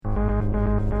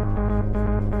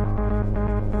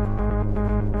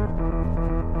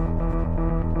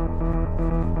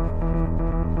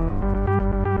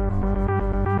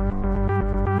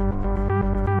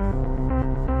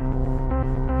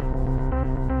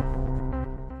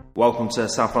Welcome to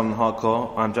South London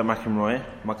Hardcore. I'm Jack McEnroy.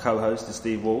 My co-host is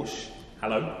Steve Walsh.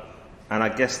 Hello. And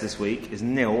our guest this week is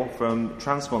Neil from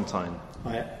Transpontine.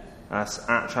 Hi. That's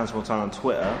at Transpontine on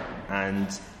Twitter and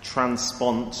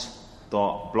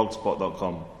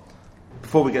transpont.blogspot.com.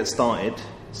 Before we get started,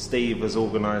 Steve has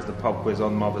organised a pub quiz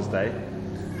on Mother's Day,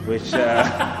 which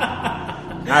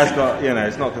has got,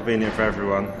 it's not convenient for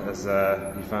everyone, as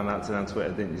you found out today on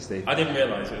Twitter, didn't you, Steve? I didn't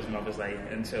realise it was Mother's Day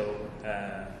until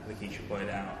Lakeisha pointed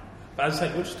it out. But as I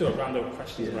say, we'll just do a round of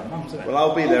questions about mums, isn't it? Well,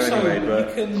 I'll be there also, anyway,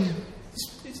 but... you can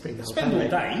spend all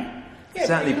day. Yeah,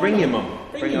 exactly, bring your mum.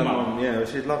 Bring your mum. Yeah,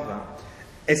 she'd love that.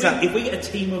 If we get a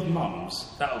team of mums,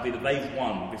 that'll be that they've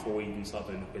won before we even start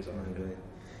doing the quiz.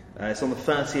 It's on the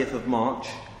 30th of March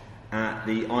at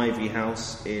the Ivy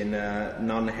House in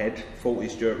Nunhead, 40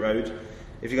 Stewart Road.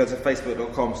 If you go to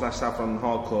facebook.com/South London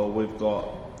Hardcore, we've got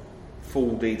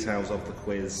full details of the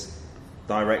quiz,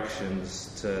 directions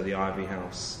to the Ivy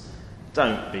House.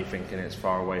 Don't be thinking it's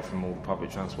far away from all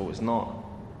public transport. It's not.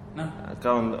 No.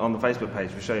 Go on the Facebook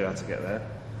page. We'll show you how to get there.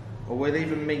 Or we'll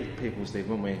even meet people, Steve,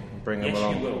 won't we? Bring them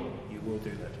along. Yes, you will. You will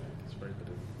do that. It's very good.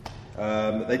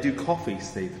 They do coffee,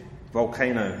 Steve.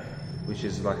 Volcano, which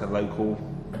is like a local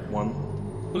one.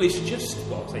 Well, it's just.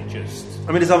 Well, I say just.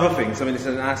 I mean, there's other things. I mean, it's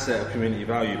an asset of community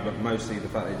value, but mostly the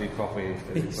fact they do coffee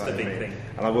It's the big thing.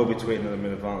 And I will be tweeting them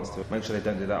in advance to make sure they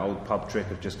don't do that old pub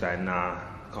trick of just going, nah,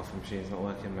 coffee machine's not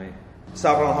working, mate.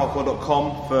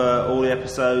 SouthLondonHardcore.com for all the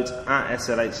episodes, at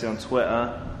SLHC on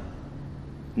Twitter.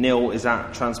 Neil is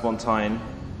at Transpontine.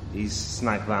 He's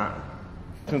snagged that.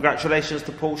 Congratulations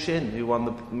to Paul Shin, who won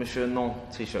the Monsieur Non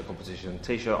t-shirt competition.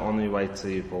 T-shirt on your way to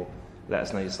you, Paul. Let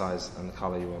us know your size and the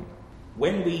colour you want.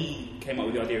 When we came up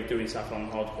with the idea of doing South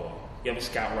London Hardcore, you have a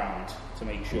scout round to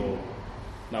make sure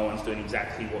no one's doing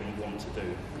exactly what you want to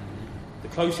do. The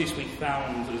closest we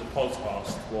found as a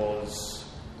podcast was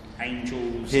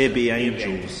Angels. Here Be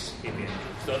Angels. Here Be Angels.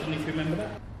 So I don't know if you remember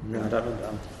that. No, I don't remember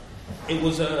that. It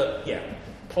was a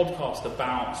podcast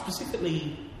about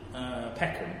specifically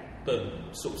Peckham, but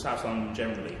sort of South London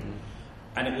generally.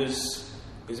 And it was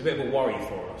a bit of a worry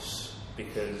for us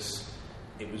because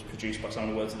it was produced by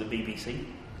someone who works at the BBC.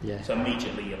 Yeah. So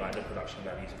immediately, the production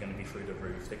values are going to be through the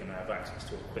roof. They're going to have access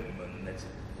to equipment and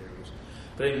editing materials.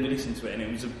 But then we listened to it, and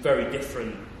it was a very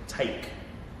different take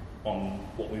on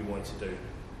what we wanted to do.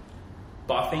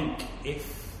 But I think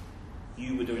if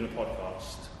you were doing a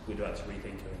podcast, we'd have to rethink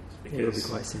things. Because it would be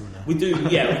quite similar. We do, we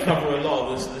cover a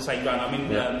lot of the same ground. I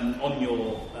mean, on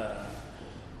your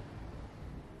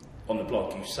on the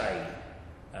blog, you say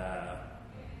that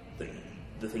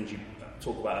the things you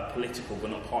talk about are political,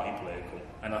 but not party political.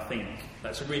 And I think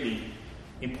that's a really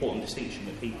important distinction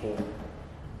that people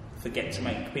forget to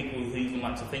make. People who even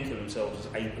like to think of themselves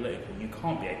as apolitical, you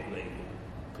can't be apolitical.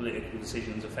 Political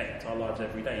decisions affect our lives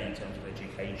every day in terms of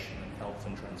education and health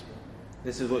and transport.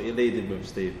 This is what you're leading with,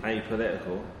 Steve.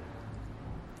 Apolitical.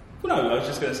 Well, no, I was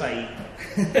just going to say...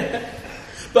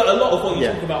 but a lot of what you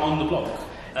talk about on the blog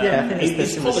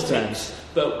is politics,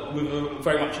 but with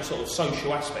very much a sort of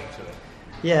social aspect to it.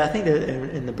 Yeah, I think that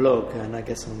in the blog, and I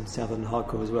guess on South London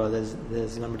Hardcore as well,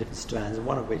 there's a number of different strands, and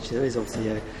one of which there is obviously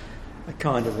a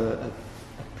kind of a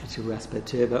political aspect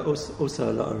to it, but also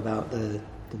a lot about the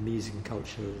music and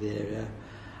culture of the area.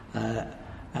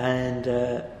 And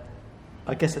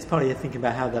I guess that's partly thinking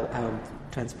about how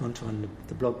Transpontine,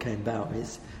 the blog, came about.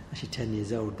 It's actually 10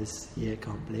 years old this year,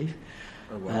 can't believe.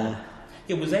 Oh, wow.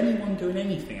 Was anyone doing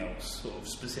anything else, sort of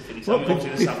specifically? So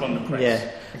obviously the South London Press.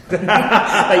 Yeah.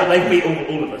 they beat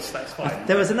all of us, that's fine.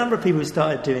 There was a number of people who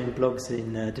started doing blogs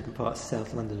in different parts of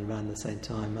South London around the same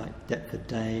time, like Deptford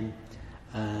Dame.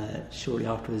 Shortly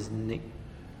afterwards, Nick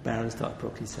Barron started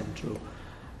Brockley Central.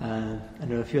 And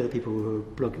there were a few other people who were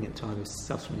blogging at the time who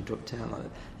subsequently dropped out. Like,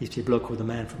 there used to be a blog called The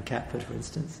Man from Catford, for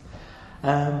instance.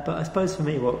 But I suppose for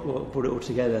me, what brought it all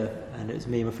together, and it was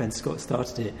me and my friend Scott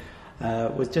started it,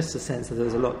 was just a sense that there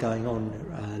was a lot going on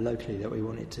locally that we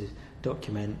wanted to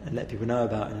document and let people know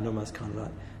about in an almost kind of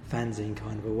like fanzine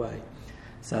kind of a way.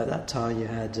 So at that time you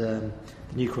had the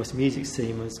New Cross music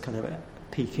scene was kind of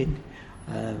peaking,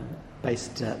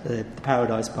 based at the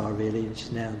Paradise Bar really, which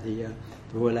is now the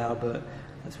Royal Albert.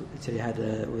 So you had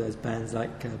all those bands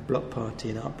like Block Party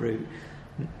and Uproot,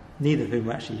 neither of whom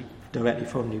were actually directly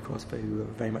from New Cross, but who were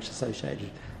very much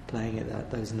associated playing at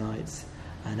those nights,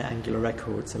 and Angular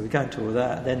Records. So we're going to all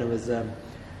that. Then there was a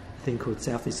thing called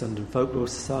South East London Folklore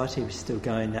Society, which is still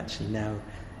going actually now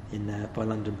by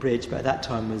London Bridge, but at that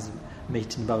time was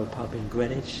meeting above a pub in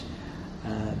Greenwich,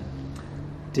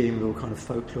 dealing with all kind of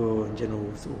folklore and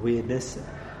general sort of weirdness.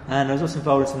 And I was also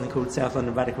involved in something called South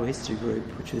London Radical History Group,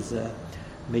 which was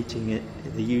meeting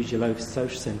at the Usual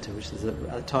Social Centre, which is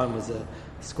at the time was a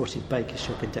Scottish baker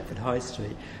shop in Deptford High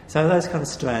Street. So those kind of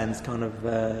strands, kind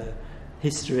of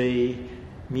history,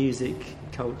 music,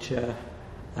 culture,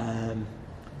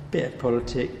 bit of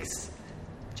politics,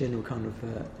 general kind of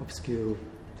obscure,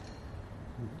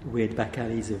 weird back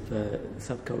alleys of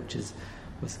subcultures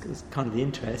was kind of the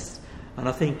interest. And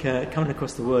I think coming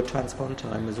across the word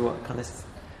transpontine was what kind of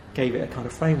gave it a kind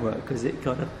of framework, because it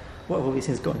kind of, what have all these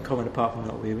things got in common apart from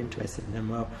what we were interested in them?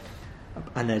 Well,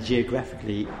 and they're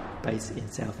geographically based in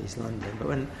southeast London. But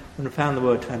when I found the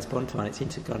word transpontine, it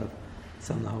seemed to kind of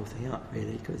sum the whole thing up,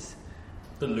 really, because...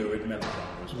 The lurid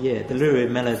melodrama as well. Yeah, the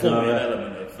lurid melodrama.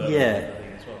 Element of the thing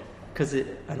as well. Because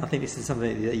and I think this is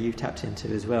something that you tapped into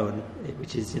as well,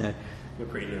 which is, you know... We're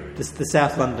pretty lurid. The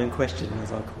South London question,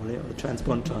 as I call it, or the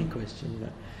transpontine question, you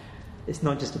know. It's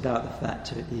not just about the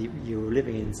fact that you're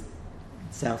living in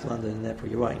South London and therefore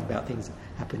you're writing about things that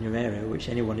happen in your area, which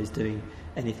anyone who's doing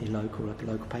anything local, like a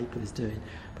local paper, is doing.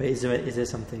 But is there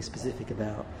something specific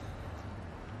about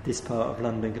this part of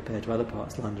London compared to other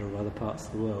parts of London or other parts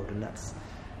of the world? And that's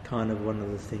kind of one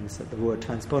of the things that the word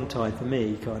transpontine for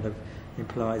me kind of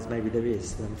implies maybe there is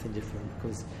something different,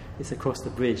 because it's across the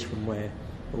bridge from where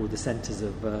all the centres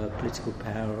of political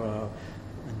power are,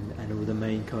 and all the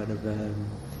main kind of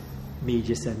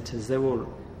media centres. They're all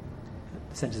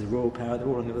the centres of royal power. They're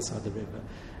all on the other side of the river.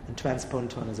 And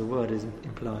transpontine as a word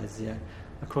implies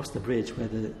across the bridge where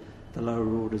the lower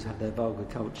orders have their vulgar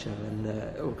culture and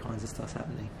all kinds of stuff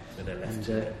happening. So they're left.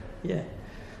 And yeah,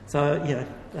 so you know,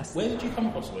 that's. Where did you come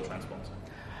across the word transpontine?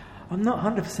 I'm not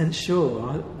 100%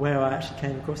 sure where I actually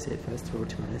came across it, first of all,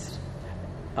 to be honest.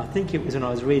 I think it was when I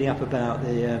was reading up about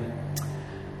the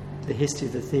history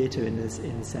of the theatre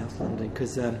in South London,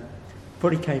 because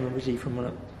probably came originally from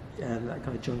that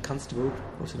kind of John Constable,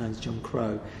 also known as John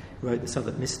Crow, who wrote the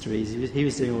Southwark Mysteries. He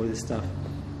was doing all this stuff.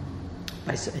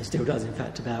 He still does, in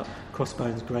fact, about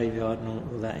Crossbones Graveyard and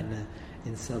all that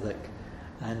in Southwark.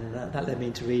 And that led me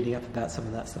into reading up about some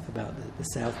of that stuff about the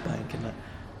South Bank, and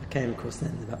I came across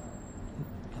then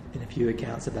in a few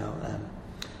accounts about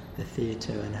the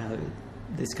theatre and how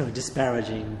this kind of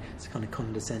disparaging, this kind of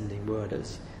condescending word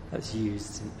that's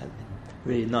used in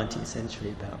really 19th century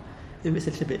about it was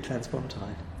a little bit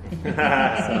transpontine.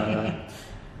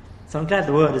 So I'm glad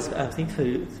the word is, I think,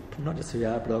 not just through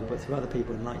our blog but through other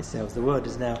people like yourselves, the word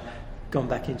has now gone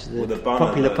back into the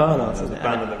popular parlance. The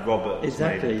banner that Robert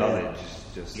exactly, made Dulwich is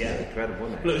just incredible,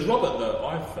 isn't it? Well, it was Robert that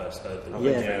I first heard.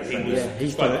 He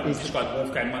described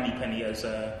Wolfgang Moneypenny as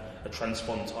a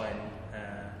transpontine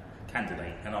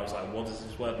candidate, and I was like, what does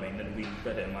this word mean? And we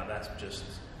read it and like, that's just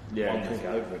wonderful. Think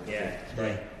over it. Yeah, it's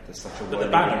great. There's such a but the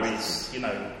banner is,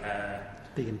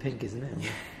 big and pink, isn't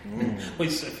it? Well,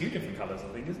 it's a few different colours,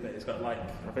 I think, isn't it? It's got like...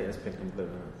 I think it's pink and blue,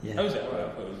 isn't it? Yeah. Oh, is it? Right, I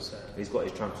thought it was... He's got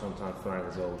his transpontine flag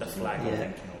as well. The flag, I'm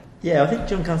thinking of. Yeah, I think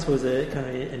John Constable was a kind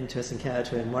of interesting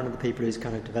character, and one of the people who's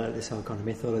kind of developed this whole kind of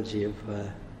mythology of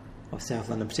South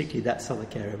London, particularly that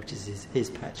Southwark area, which is his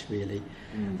patch, really.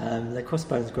 The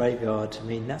Crossbones Graveyard, I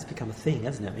mean, that's become a thing,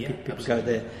 hasn't it? I mean, people absolutely. go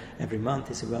there every month.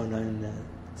 It's a well-known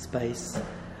space,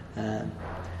 and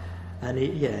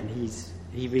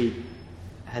he really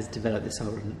has developed this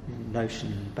whole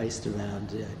notion based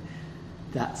around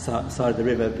that side of the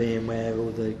river being where all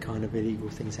the kind of illegal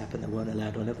things happen that weren't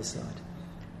allowed on the other side.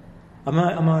 Am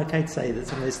I okay to say that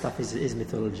some of this stuff is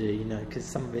mythology, you know, because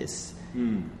some of it's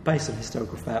based on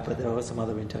historical fact, but there are some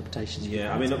other interpretations.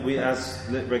 Yeah, I mean, we as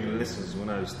regular listeners will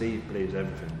know, Steve believes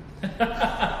everything.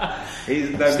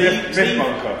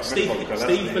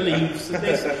 Steve believes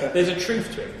there's a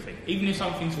truth to everything. Even if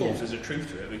something's false, there's a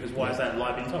truth to it, because why is that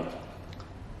lie being told?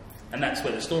 And that's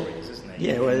where the story is, isn't it?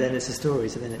 Yeah, well, then it's a story,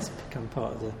 so then it's become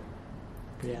part of the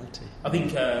reality. I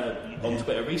think on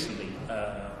Twitter recently,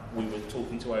 we were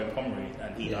talking to Owen Pomeroy,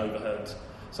 and he overheard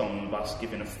someone of us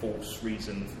giving a false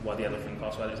reason for why the elephant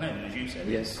passed without its name. And as you said,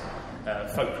 it's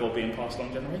folklore being passed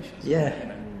along generations. Yeah. You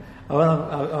know? Well,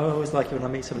 I always like it when I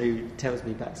meet somebody who tells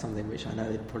me back something which I know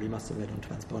they probably must have read on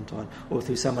Transpontine, or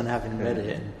through someone having read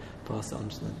it and passed it on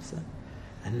to them. So,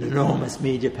 an enormous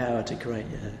media power to create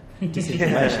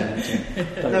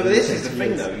disinformation. No, but this is the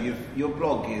thing, though. Your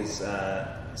blog is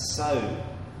so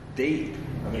deep.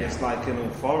 I mean, it's like an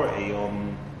authority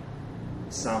on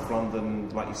South London,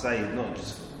 like you say, not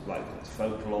just like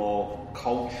folklore,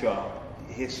 culture,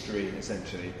 history,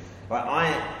 essentially.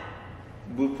 Like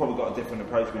we've probably got a different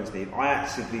approach with Steve. I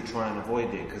actively try and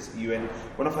avoid it because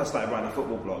when I first started writing a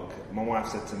football blog, my wife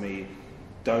said to me,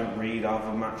 don't read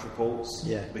other match reports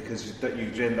because you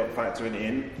end up factoring it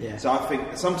in. Yeah. So I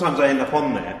think sometimes I end up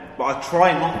on there, but I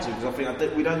try not to because I think I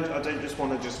don't just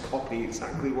want to just copy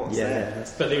exactly what's there.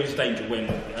 But there is a danger when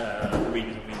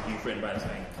reading something you've written about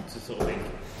something to sort of think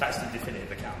that's the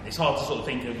definitive account. It's hard to sort of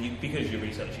think of you because your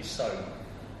research is so.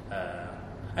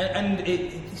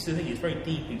 It's the thing, it's very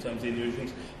deep in terms of individual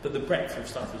things, but the breadth of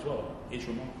stuff as well is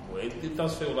remarkable. It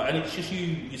does feel like, and it's just you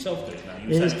yourself doing it now.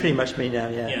 It is pretty much me now,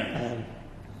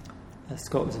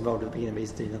 Scott was involved at the beginning, but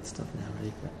he's doing other stuff now,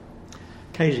 really. But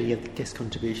occasionally you have guest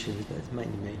contributions, but it's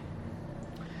mainly me.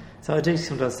 So I do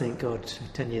sometimes think, God,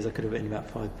 10 years I could have written about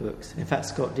 5 books. In fact,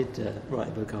 Scott did write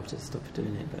a book after I stopped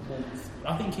doing it. But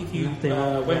I think if you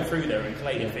went through there and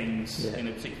collated things in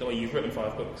a particular way, you've written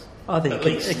 5 books. I think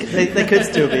they could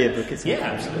still be a book.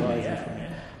 Absolutely.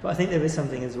 But I think there is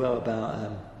something as well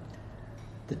about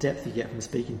the depth you get from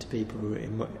speaking to people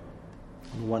on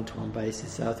a one-to-one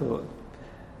basis. So I thought,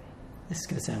 this is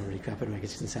going to sound really crap, I guess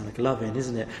it's going to sound like a love-in,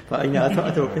 isn't it? But I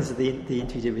thought for instance, the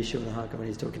interview with Sean Harker when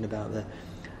he's talking about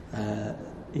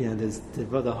there's the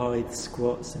Brother Hyde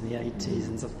squats in the 80s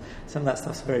and stuff. Some of that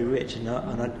stuff's very rich,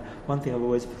 one thing I've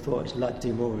always thought I'd like to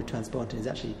do more with Transplanting is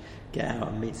actually get out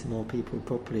and meet some more people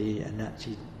properly and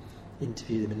actually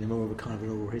interview them in more of a kind of an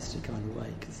oral history kind of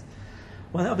way. Because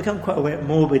I've become quite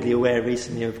morbidly aware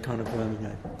recently of kind of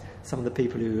some of the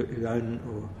people who own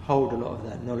or hold a lot of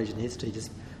that knowledge and history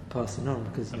just passing on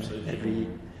because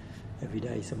every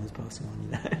day someone's passing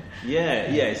on, Yeah,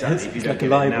 exactly. If you don't like get a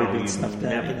library being you snuffed out.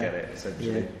 never get it,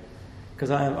 essentially. Yeah,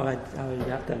 because I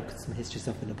have done some history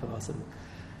stuff in the past, and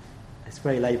it's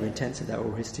very labour intensive, that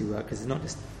oral history work, because it's not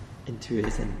just interviewing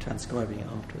it and transcribing it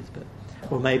afterwards,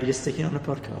 or maybe just sticking it on a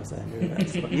podcast.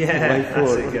 That's the way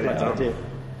forward. That's a good idea.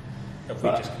 Have we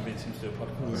just convinced him to do a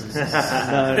podcast?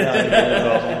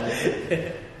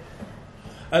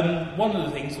 No. One of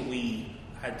the things that we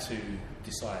had to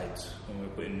decide when we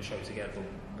were putting the show together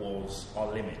was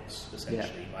our limits,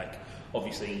 essentially. Like,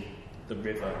 obviously, the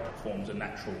river forms a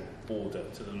natural border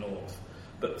to the north,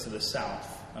 but to the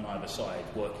south and either side,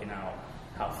 working out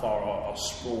how far our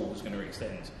sprawl was going to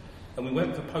extend. And we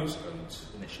went for postcodes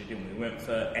initially, didn't we? We went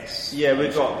for S. Yeah,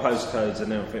 we've got postcodes,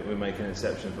 and then I think we're making an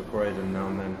exception for Croydon now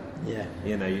and then. Yeah.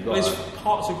 You've got. There's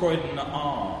parts of Croydon that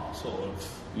are sort of.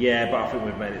 Yeah, but I think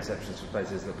we've made exceptions for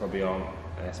places that probably aren't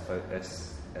SE,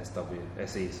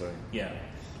 sorry. Yeah.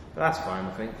 But that's fine,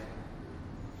 I think.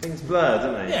 Things blur,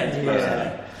 don't they? Yeah, it's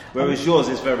blurred. Whereas yours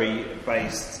is very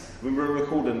based. We're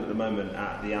recording at the moment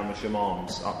at the Amersham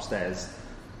Arms upstairs,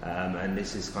 and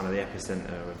this is kind of the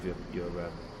epicentre of your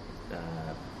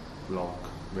blog,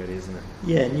 really, isn't it?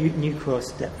 Yeah, New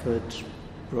Cross, Deptford,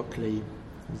 Brockley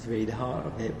is really the heart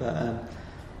of it, but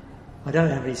I don't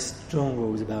have any strong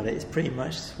rules about it. It's pretty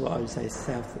much what I would say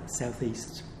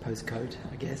southeast postcode,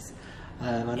 I guess.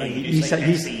 I know you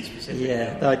say SE specifically.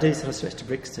 Yeah, though I do sort of stretch to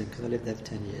Brixton because I lived there for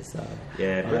 10 years. So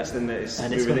Brixton is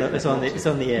and it's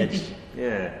on the edge.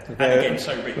 Yeah, and again,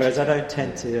 so rich. Whereas I don't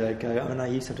tend to go. I mean, I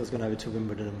used sometimes going over to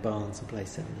Wimbledon and Barnes and play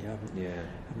 7 year. I haven't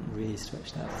really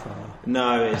stretched that far.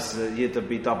 No, it's you'd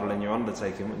be doubling your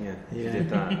undertaking, wouldn't you? Yeah. If you did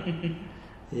that.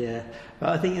 Yeah, but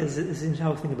I think there's this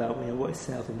whole thing about what is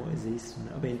south and what is east.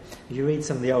 I mean, if you read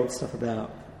some of the old stuff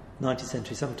about 19th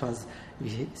century, sometimes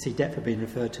you see Deptford being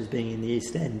referred to as being in the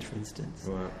East End, for instance.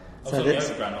 Right. I was on the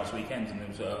Overground last weekend, and there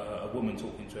was a woman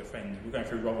talking to a friend. We were going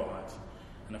through Rotherhithe,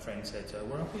 and a friend said,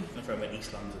 "Where are we?" And a friend went,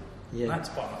 "East London." Yeah. And that's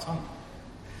bite my tongue.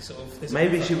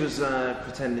 Maybe she was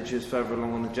pretending she was further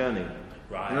along on the journey.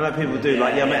 Right. I know people do,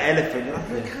 I'm an elephant. You're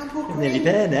like, I'm nearly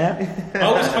there now. I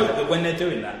always hope that when they're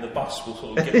doing that, the bus will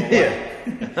sort of give them away.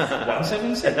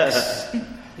 176.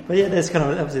 But yeah, there's kind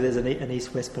of obviously there's an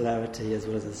east-west polarity as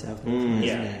well as a south-north,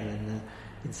 isn't there? And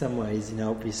in some ways,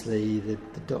 obviously the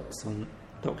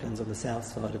Docklands on the south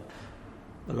side are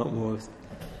a lot more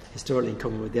historically in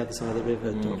common with the other side of the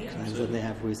river, Docklands, than they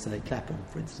have with, say, Clapham,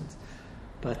 for instance.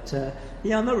 But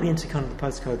I'm not really into kind of the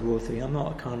postcode war thing. I'm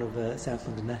not a kind of a South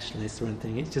London nationalist or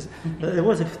anything. It's just there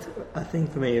was a thing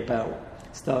for me about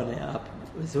starting it up.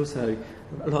 It's also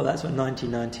a lot of that sort of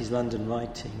 1990s London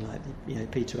writing, like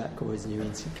Peter Ackroyd's and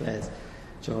Ian Sinclair's,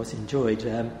 which I also enjoyed.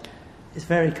 It's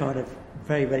very kind of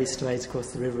very straight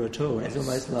across the river at all. And it's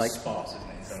almost like sparse,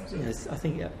 isn't it? I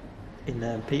think in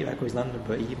Peter Ackroyd's London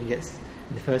book, he even gets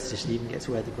in the first edition, he even gets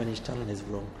where the Greenwich Tunnel is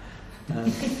wrong.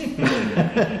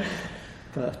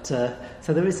 But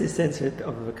so there is this sense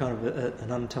of a kind of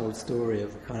an untold story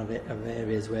of kind of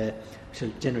areas which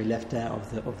are generally left out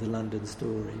of the London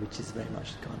story, which is very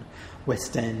much kind of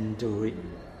West End story,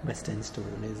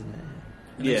 isn't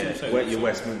it? Yeah, your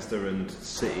Westminster and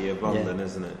City of London,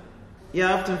 isn't it?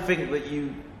 Yeah, I often think that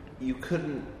you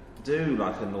couldn't do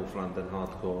like a North London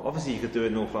hardcore. Obviously, you could do a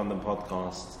North London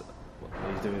podcast.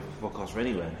 You could do a podcast for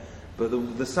anywhere. But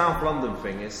the South London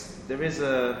thing is, there is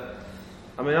a...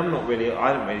 I mean, I don't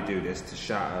really do this to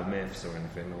shatter myths or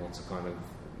anything, or to kind of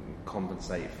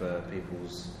compensate for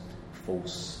people's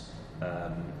false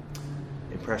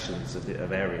impressions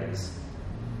of areas.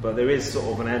 But there is sort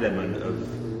of an element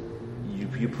of...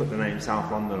 You put the name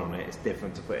South London on it, it's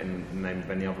different to putting the name of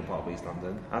any other part of East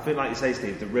London. I think, like you say,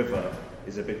 Steve, the river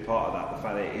is a big part of that, the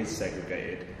fact that it is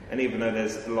segregated. And even though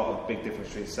there's a lot of big difference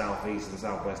between South East and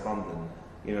South West London,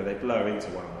 you know, they blur into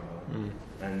one another.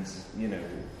 And, you know,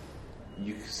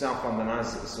 South London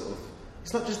has a sort of...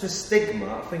 It's not just a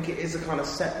stigma, I think it is a kind of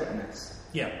separateness.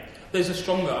 Yeah. I think there's a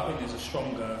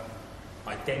stronger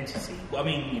identity. Well, I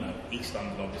mean, you know, East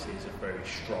London obviously is a very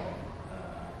strong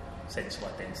sense of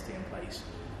identity in place.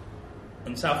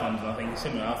 And South London, I think, is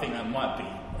similar. I think that might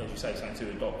be, as you say, something to do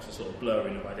with docks, a sort of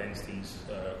blurring of identities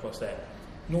across there.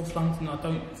 North London, I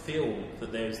don't feel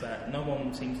that there's that. No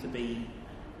one seems to be,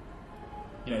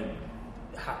 you know,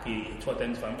 happy to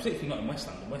identify, particularly not in West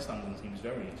London. West London seems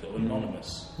very sort of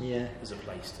anonymous as a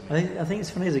place to me. I think it's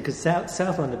funny because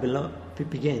South London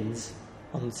begins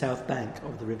on the south bank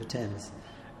of the River Thames.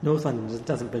 North London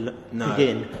doesn't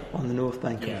begin on the north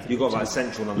bank. Yeah. You've got like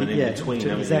central London in between.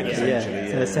 Exactly. Yeah.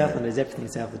 So South London is everything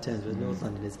south of the Thames, whereas North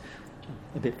London is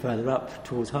a bit further up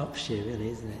towards Hertfordshire,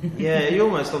 really, isn't it? Yeah, you're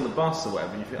almost on the bus or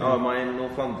whatever. And you think, oh, am I in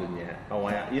North London yet? Oh,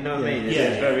 you know what I mean?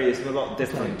 It's a lot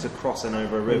different to crossing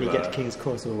over a river. When you get to King's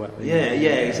Cross or whatever. Yeah,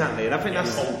 exactly. And I think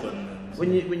that's Holborn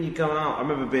when you go out. I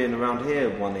remember being around here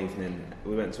one evening.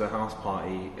 We went to a house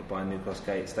party by New Cross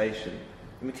Gate Station,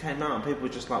 and we came out and people were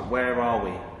just like, "Where are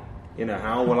we? You know,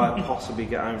 how will I possibly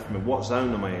get home from it? What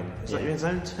zone am I in?" It's like, you're in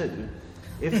zone 2.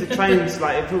 If the trains,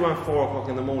 like, if we went 4 o'clock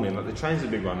in the morning, like, the trains would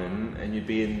be running and you'd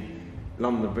be in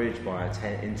London Bridge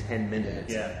in 10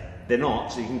 minutes. Yeah. They're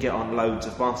not, so you can get on loads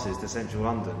of buses to central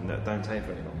London that don't take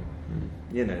very long.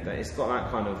 You know, it's got that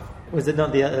kind of... Was it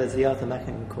not the Arthur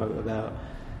Machen quote about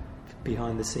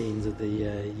behind the scenes of the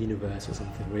universe or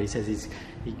something, where he says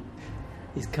he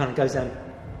kind of goes down...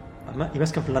 He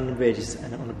must come from London Bridge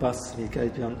and on a bus, and he goes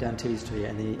down T Street,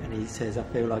 and he says, "I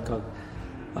feel like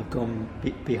I've gone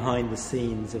behind the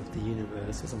scenes of the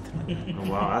universe," or something like that.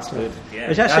 Oh, wow, that's good. Yeah.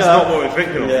 Which that's not what we're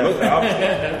thinking of. Yeah. Look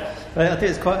that up. But I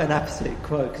think it's quite an apposite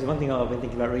quote, because one thing I've been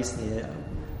thinking about recently,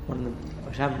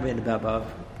 which I haven't written about, but I'm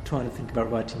trying to think about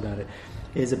writing about it,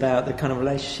 is about the kind of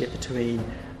relationship between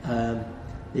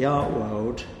the art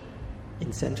world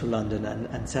in central London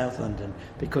and South London,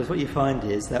 because what you find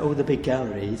is that all the big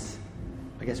galleries,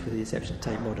 I guess with the exception of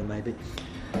Tate Modern maybe,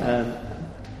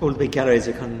 all the big galleries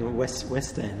are kind of the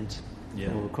West End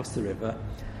or across the river,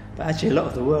 but actually a lot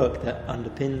of the work that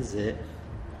underpins it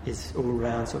is all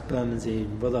around sort of Bermondsey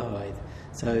and Rotherhithe.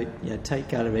 So, you know, Tate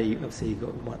Gallery, obviously you've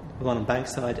got one on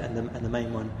Bankside and the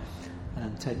main one,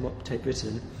 Tate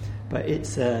Britain. But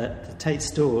it's the Tate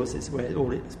stores. It's where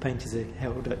all its paintings are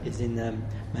held. Is in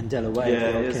Mandela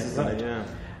Way, Kent Road.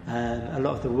 A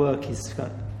lot of the work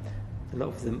a lot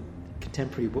of the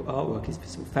contemporary artwork is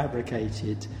sort of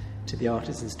fabricated to the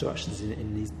artists' instructions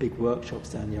in these big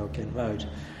workshops down the Old Kent Road.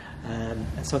 And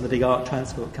some of the big art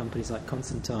transport companies like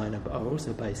Constantine are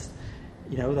also based.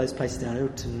 You know, all those places down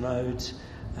Ilton Road,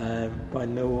 by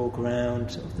Millwall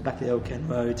Ground, off the back of the Old Kent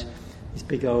Road. These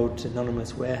big old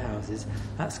anonymous warehouses.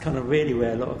 That's kind of really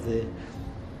where a lot of the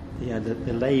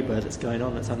labour that's going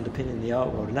on, that's underpinning the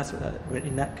art world, and that's what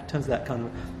in terms of that kind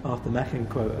of Arthur Machen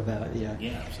quote about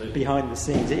behind the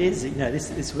scenes. It is, you know,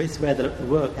 it's where the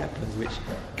work happens, which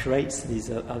creates these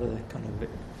other kind of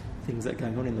things that are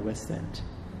going on in the West End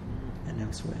and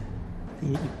elsewhere.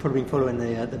 You've probably been following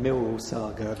the Millwall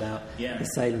saga about the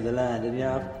sale of the land, and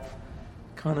I've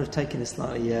kind of taken a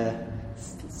slightly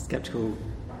sceptical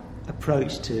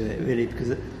approach to it, really,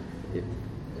 because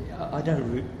I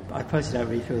personally don't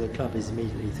really feel the club is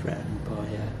immediately threatened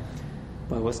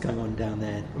by what's going on down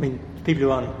there. I mean, people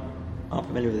who aren't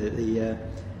familiar with it, the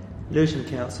Lewisham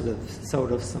Council have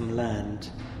sold off some land,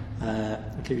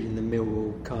 including the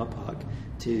Millwall car park,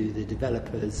 to the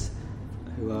developers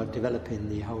who are developing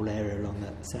the whole area along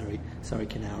that Surrey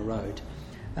Canal Road.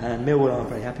 And Millwall aren't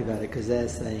very happy about it because they're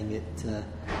saying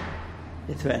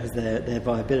it threatens their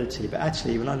viability. But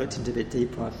actually, when I looked into it a bit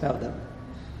deeper, I felt that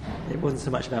it wasn't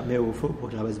so much about Millwall Football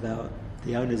Club, it was about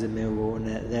the owners of Millwall and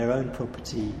their own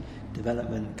property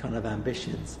development kind of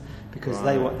ambitions. Because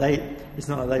it's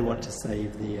not like they want to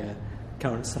save the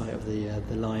current site of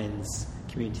the Lions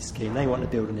community scheme. They want to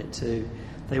build on it too.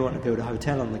 They want to build a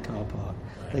hotel on the car park.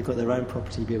 They've got their own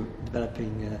property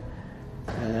developing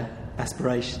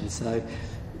aspirations. So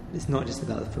it's not just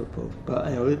about the football. But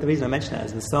the reason I mention that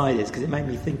as an aside is because it made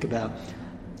me think about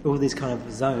all these kind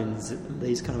of zones,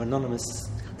 these kind of anonymous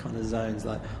kind of zones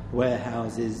like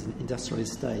warehouses, industrial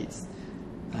estates,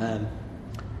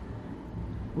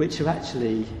 which are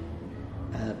actually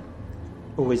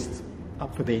always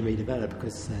up for being redeveloped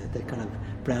because they're kind of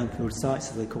brownfield sites,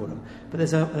 as they call them. But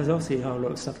there's obviously a whole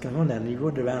lot of stuff going on there, and you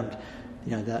wander around,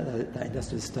 that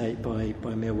industrial estate by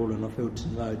Millwall and off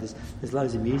Hilton Road. There's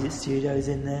loads of music studios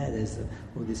in there. There's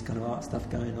all this kind of art stuff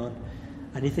going on,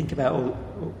 and you think about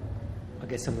all I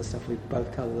guess some of the stuff we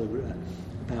both covered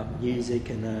about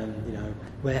music and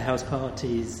warehouse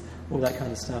parties, all that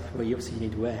kind of stuff. Where you obviously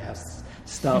need a warehouse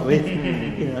to start with,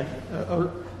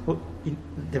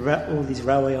 all these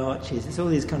railway arches. It's all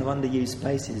these kind of underused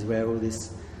spaces where all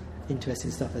this interesting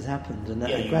stuff has happened,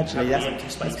 and gradually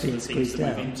that's being squeezed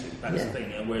out. That's the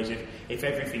thing. And whereas if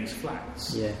everything's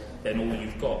flats, then all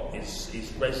you've got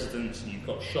is residents and you've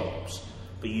got shops,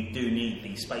 but you do need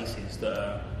these spaces that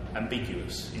are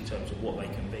ambiguous in terms of what they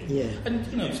can be. Yeah.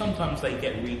 And sometimes they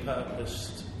get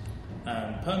repurposed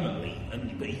permanently,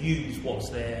 but use what's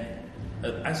there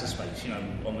as a space.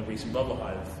 On the recent Rubber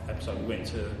Hive episode, we went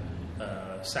to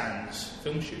Sands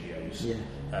Film Studios,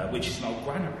 which is an old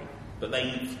granary, but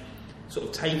they've sort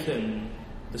of taken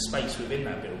the space within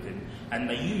that building and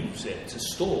they use it to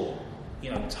store,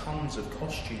 tons of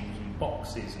costumes and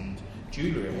boxes and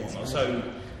jewellery and whatnot. So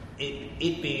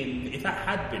it being, if that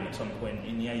had been at some point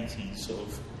in the 80s sort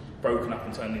of broken up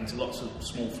and turned into lots of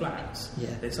small flats,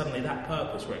 then suddenly that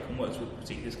purpose where it can work to a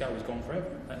particular scale has gone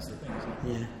forever. That's the thing, isn't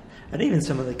it? Yeah. And even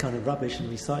some of the kind of rubbish and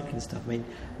recycling stuff. I mean,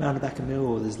 around the back of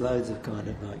Millwall, there's loads of kind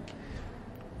of like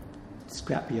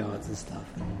scrap yards and stuff.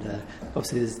 And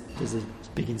obviously there's a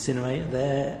big incinerator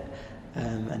there,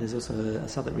 and there's also a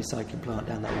Southwark recycling plant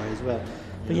down that way as well.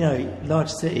 But large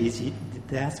cities,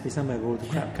 there has to be somewhere where all the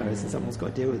crap goes, and someone's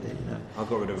got to deal with it. I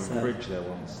got rid of a fridge there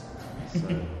once.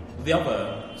 So. The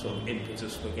other sort of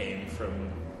impetus we're getting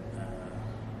from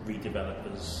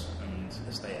redevelopers and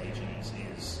estate agents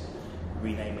is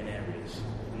renaming areas,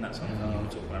 and that's something you were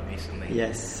talking about recently.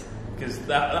 Yes, because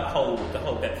the whole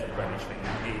Deptford Greenwich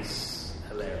thing is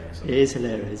hilarious. It is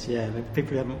hilarious. Yeah, I mean,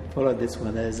 people who haven't followed this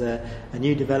one, there's a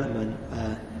new development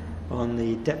on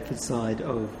the Deptford side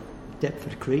of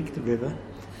Deptford Creek, the river,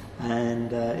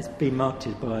 and it's been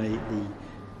marketed by the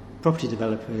property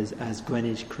developers as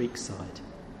Greenwich Creekside.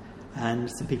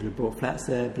 And some people have bought flats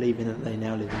there, believing that they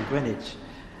now live in Greenwich.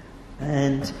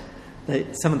 And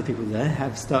some of the people there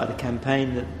have started a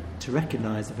campaign to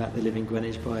recognise the fact they live in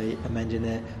Greenwich by amending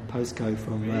their postcode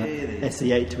from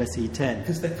SE8 to SE10.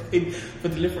 Because for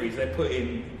deliveries, they're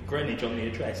putting Greenwich on the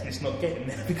address, and it's not getting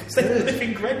there because they live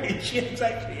in Greenwich. Yeah,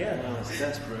 exactly. Yeah, it's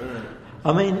desperate, isn't it?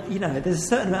 I mean, there's a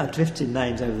certain amount of drifting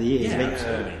names over the years. Yeah,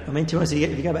 absolutely. I mean, to be honest,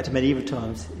 if you go back to medieval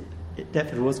times,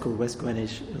 Deptford was called West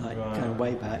Greenwich, going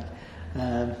way back.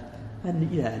 And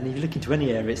if you look into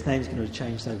any area, its name's going to have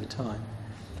changed over time.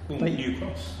 New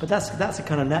Cross. But that's a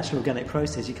kind of natural organic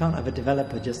process. You can't have a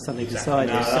developer just suddenly decide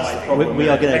we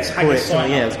are going to call it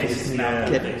something else because it's now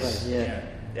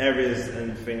areas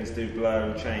and things do blur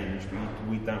and change.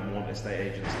 We don't want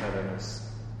estate agents telling us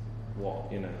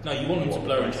what. No, you want them to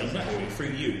blur and change naturally through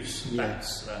use. Yeah.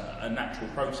 That's a natural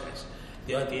process.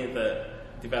 The idea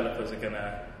that developers are going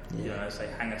to say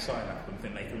hang a sign up and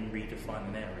think they can redefine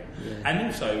an area. Yeah. And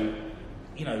also,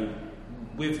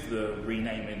 with the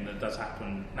renaming that does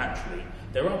happen naturally,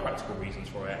 there are practical reasons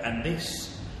for it, and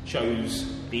this shows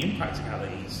the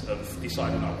impracticalities of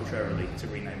deciding arbitrarily to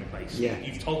rename a place. Yeah.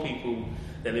 You've told people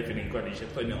they're living in Greenwich, they're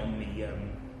putting it on the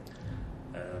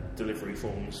delivery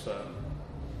forms for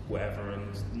whatever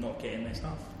and not getting their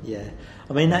stuff. Yeah.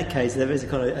 I mean, in that case, there is a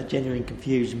kind of a genuine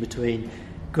confusion between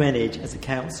Greenwich as a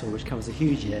council, which covers a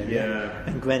huge area,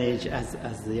 and Greenwich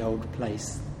as the old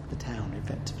place, the town,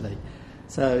 effectively.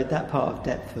 So that part of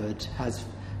Deptford has,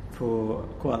 for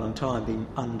quite a long time, been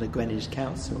under Greenwich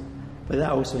Council. But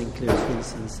that also includes, for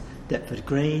instance, Deptford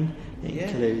Green. It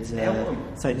includes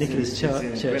St Nicholas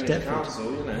Church, Deptford.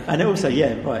 Council, And also,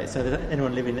 so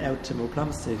anyone living in Eltham or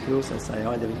Plumstead could also say,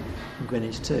 I live in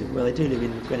Greenwich too. Well, they do live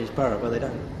in Greenwich Borough, but they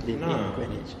don't live in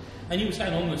Greenwich. And you were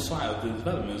saying on the site of the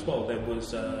development as well, there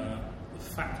was a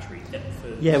factory,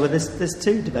 Deptford. Yeah, well, there's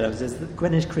two developers. There's the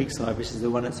Greenwich Creekside, which is the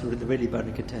one that's really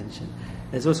bone contention.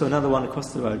 There's also another one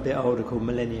across the road, a bit older, called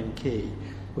Millennium Quay,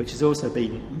 which has also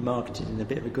been marketed in a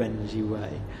bit of a Greenwich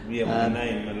way. Yeah, well, the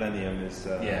name Millennium is...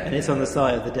 and it's on the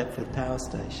site of the Deptford Power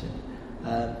Station.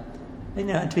 And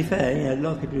to be fair, a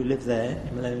lot of people who live there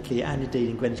in Millennium Quay and indeed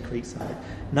in Greenwich Creekside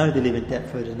know they live in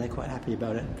Deptford and they're quite happy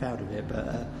about it and proud of it,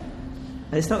 but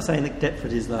And it's not saying that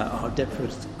Deptford is like, oh,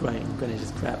 Deptford's great and Greenwich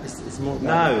is crap. It's more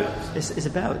about... No. It's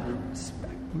about...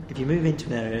 If you move into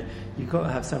an area, you've got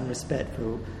to have some respect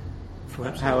for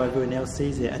how everyone else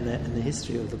sees it and the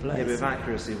history of the place. Yeah, a bit of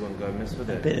accuracy won't go amiss with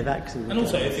it. A bit of accuracy. And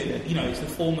also, if it's the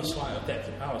former site of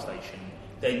Deptford Power Station,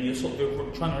 then you're sort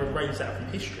of trying to erase that from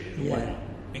history as well.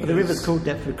 Well, the river's called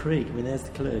Deptford Creek. I mean, there's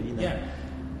the clue, you know. Yeah.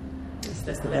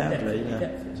 That's the boundary, you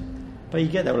know. But you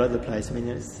get that all over the place. I mean,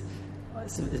 it's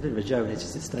a bit of a joke, it's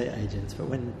just estate agents, but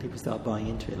when people start buying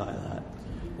into it like that...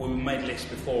 Well, we made lists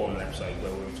before on an episode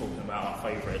where we were talking about our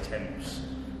favourite attempts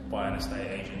by an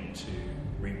estate agent to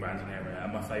rebrand an area,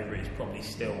 and my favourite is probably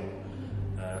still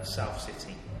South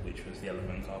City, which was the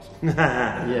Elephant and Castle.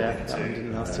 Yeah, that one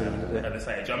didn't last too long, did it? An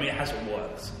estate agent. I mean, it hasn't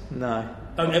worked. No.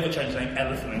 Don't ever change the name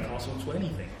Elephant and Castle to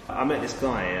anything. I met this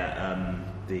guy at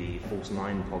the False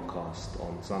 9 podcast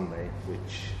on Sunday,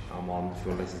 which I'm on, if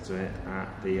you'll listen to it,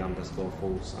 at the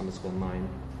 _false_9,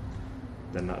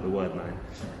 then the word 9,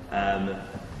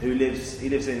 he lives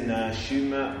in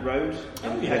Shumert Road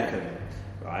in Peckham,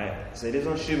 right? So he lives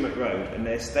on Shumert Road, and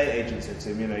the estate agent said to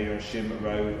him, you know, you're on Shumert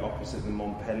Road, opposite the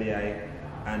Montpellier,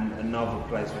 and another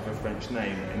place with a French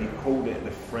name, and he called it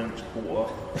the French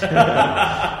Quarter.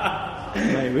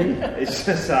 Maybe. It's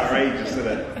just outrageous, isn't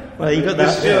it? Well, you got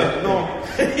that. No.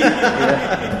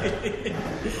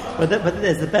 But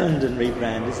there's the Bellenden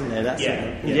rebrand, isn't there? That's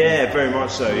Yeah, very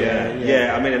much so.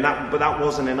 Yeah. I mean, but that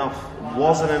wasn't enough.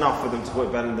 Wasn't enough for them to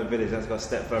put Bellenden Village. Let's go a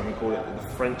step further and call it the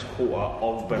French Quarter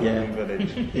of Bellenden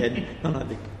Village. Yeah, not like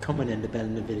the common end of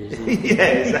Bellenden Village. Yeah,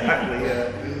 exactly.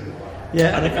 Yeah.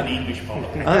 Yeah, and the English part.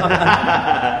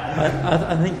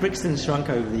 I think Brixton's shrunk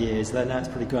over the years, though now it's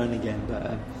probably grown again.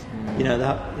 But you know,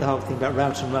 the whole thing about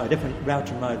Rowton Road.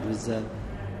 Rowton Road was,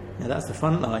 that's the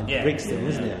front line, Brixton,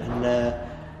 wasn't it? And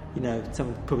you know,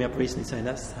 someone put me up recently saying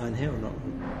that's Herne Hill, not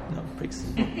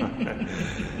Brixton. I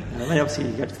mean, obviously,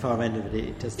 you go to the far end of it,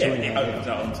 it does join it opens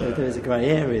out onto. So there's a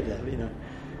grey area there, you know.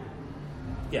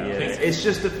 Yeah, it's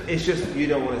just you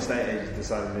don't want estate agents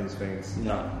deciding these things.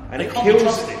 No, and they it can't kills. be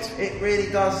trusted. It really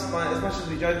does. Like, as much as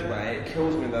we joke about it, it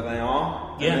kills me that they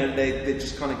are. Yeah, and they're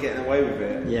just kind of getting away with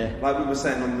it. Yeah, like we were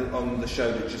saying on the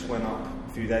show that just went up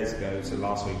a few days ago, so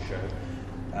last week's show,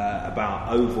 about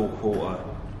Oval Quarter,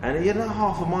 and you're not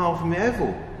half a mile from the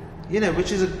Oval. You know,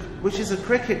 which is a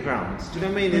cricket ground. Do you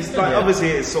know what I mean? It's like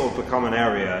obviously it's sort of become an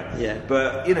area. Yeah.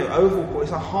 But you know, Oval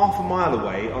it's like half a mile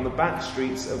away on the back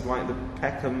streets of like the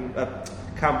Peckham,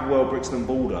 Camberwell, Brixton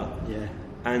border. Yeah.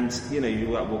 And you know,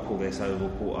 we'll call this Oval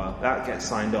Quarter. That gets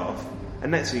signed off,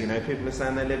 and next thing you know, people are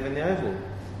saying they live in the Oval,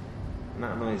 and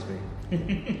that annoys me.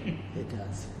 It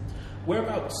does.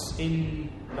 Whereabouts in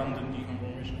London do you come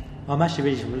from originally? I'm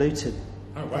actually originally from Luton.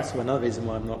 Oh, right. That's another reason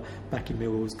why I'm not back in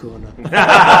Millwall's corner. That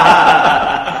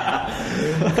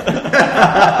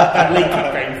link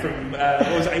came from,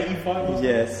 what was it, 85?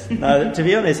 Yes. No, to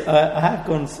be honest, I have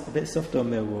gone a bit soft on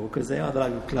Millwall because they are the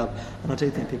local club, and I do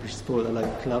think people should support the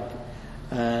local club.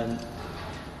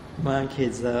 My own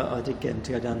kids, I did get them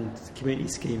to go down to the community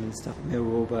scheme and stuff at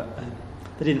Millwall, but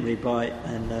they didn't really bite,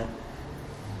 and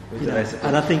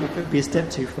and I think it would be a step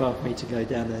too far for me to go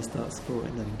down there and start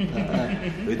supporting them.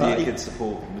 Who do your kids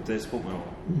support? Would they support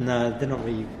Millwall? No, they're not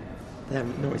really. They're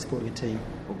not really supporting a team.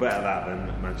 Well, better that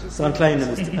than Manchester. So I'm claiming them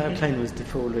as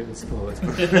default Luton supporters.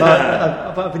 But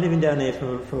I've been living down here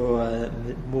for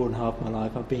more than half my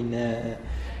life. I've been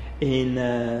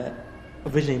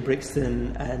originally in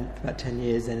Brixton and about 10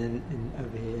 years, and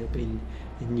over here I've been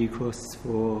in New Cross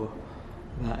for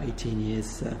about 18 years.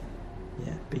 So,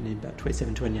 yeah, been in about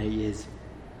 27, 28 years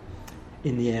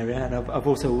in the area, and I've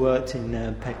also worked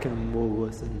in Peckham,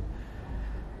 Walworth, and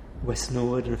West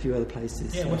Norwood, and a few other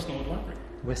places. Yeah, West Norwood Library.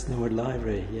 West Norwood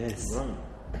Library, yes. Right.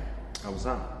 How was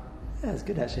that? Yeah, it was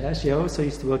good actually. Actually, I also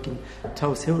used to work in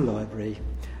Tulse Hill Library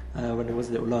when there was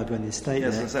a little library on the estate. Yeah, I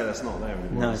was going to say that's not there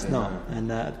anymore. No, it's not.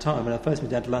 And at the time when I first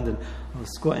moved down to London, I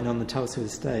was squatting on the Tulse Hill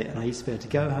estate, and I used to be able to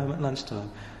go home at lunchtime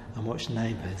and watch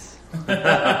Neighbours.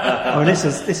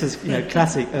 This was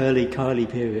classic early Kylie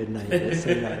period Neighbours.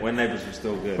 So, when Neighbours was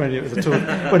still good. When it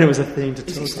was a thing to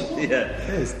talk about.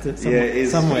 Yeah,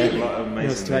 somewhere in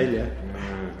Australia. Yeah.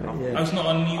 Oh, it's not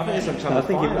on New I think it's on Channel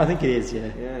 5. I think it is,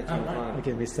 yeah. Yeah, Channel 5.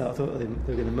 Again, I thought they were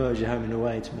going to merge a Home and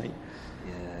Away to make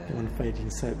one fading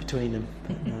soap between them.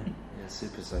 But no. Yeah,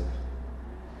 super soap.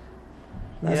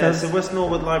 So West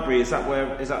Norwood Library, is that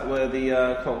where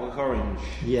the Clockwork Orange?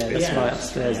 Yeah, that's right,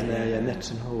 upstairs in there,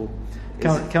 Netterton Hall.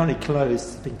 Currently closed,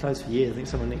 it's been closed for years. I think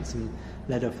someone nicked some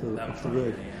lead off the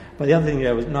roof. Yeah. But the other thing,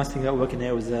 nice thing about working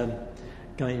there was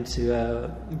going going to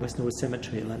West Norwood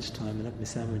Cemetery at lunchtime and having my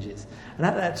sandwiches. And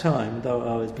at that time, though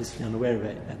I was blissfully unaware of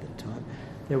it at the time,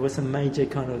 there was some major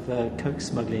kind of coke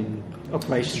smuggling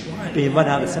operation being run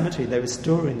out of the cemetery. They were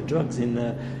storing the drugs in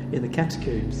the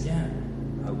catacombs. Yeah.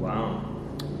 Oh wow.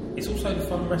 It's also the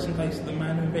fun resting place of the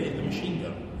man who invented the machine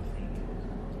gun, I think.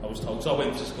 I was told. So I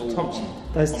went to school. Thompson.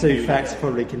 Those two facts are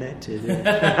probably connected.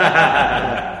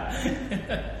 Yeah.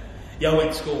 Yeah, I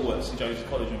went to school at St Joseph's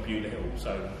College in Bewley Hill,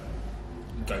 so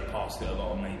we go past it a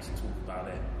lot of mates and talk about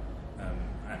it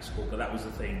at school. But that was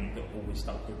the thing that always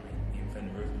stuck with me. The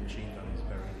inventor of the machine gun is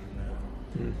buried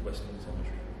in West Norwood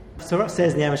Cemetery. So we're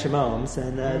upstairs in the Amersham Arms,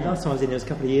 and last time I was in here was a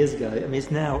couple of years ago. I mean,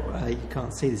 it's now, you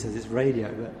can't see this as it's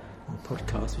radio, but on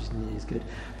podcast, which is good.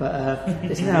 But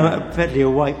it's now effectively a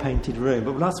white painted room.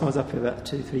 But last time I was up here about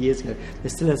 2-3 years ago, there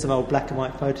still had some old black and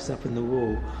white photos up on the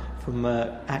wall from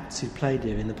acts who played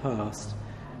here in the past.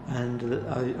 And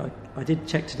I did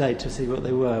check today to see what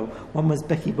they were. One was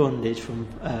Becky Bondage from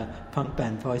punk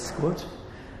band Vice Squad.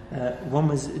 One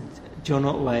was John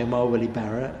Otway and Miles Willie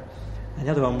Barrett. And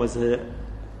the other one was a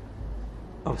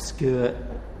obscure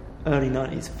early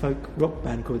 90s folk rock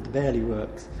band called the Barely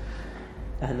Works.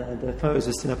 And the photos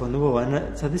are still up on the wall.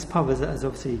 And so this pub has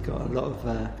obviously got a lot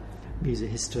of music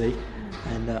history.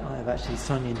 And I have actually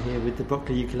sung in here with the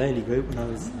Brockley Ukulele Group when I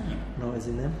was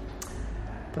in them.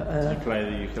 But did you play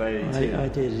the ukulele too? I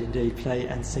did indeed play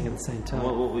and sing at the same time.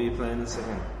 What were you playing and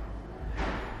singing?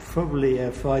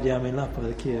 Probably Friday I'm in Love by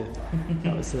The Cure.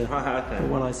 That was the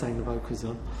one I sang the vocals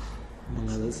on, among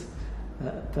others.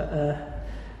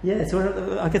 Yeah,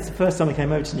 so I guess the first time I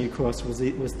came over to New Cross was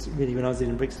really when I was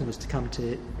in Brixton, was to come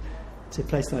to a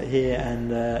place like here and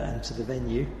to the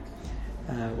venue,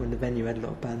 when the venue had a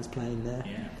lot of bands playing there.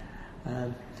 Yeah.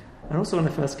 And also when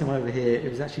I first came over here, it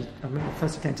was actually, I remember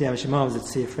first I came to Amersham Arms to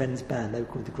see a friend's band. They were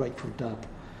called the Grateful Dub,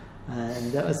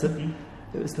 and that was it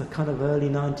was the kind of early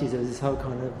 90s. There was this whole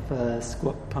kind of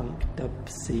squat punk dub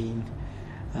scene,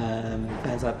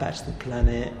 bands like Batch the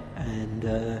Planet and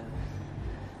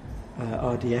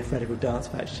RDF, Radical Dance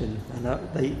Faction, and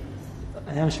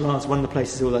Amersham Arms was one of the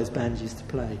places all those bands used to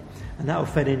play, and that all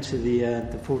fed into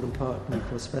the Fordham Park New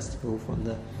Cross Festival from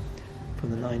the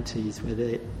 90s, where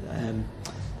they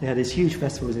had these huge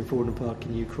festivals in Fordham Park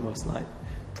in New Cross, like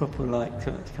proper like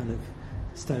kind of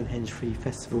Stonehenge free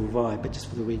festival vibe, but just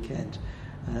for the weekend.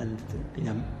 And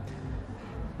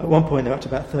at one point there were up to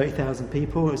about 30,000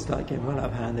 people. It was like getting well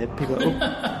out of hand. There were people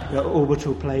like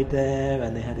Orbital played there,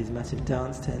 and they had these massive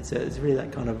dance tents. So it was really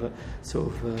that kind of a sort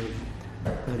of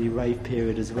early rave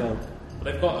period as well. Well,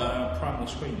 they've got Primal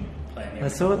Scream playing. I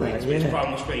saw that. Which yeah.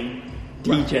 Primal Scream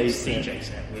DJ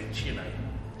set, which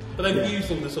But they've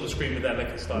used all the sort of Scream with that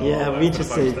liquor style. Yeah, we're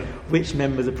interested to see which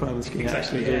members of Primal Scream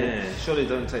actually do it. Yeah, surely it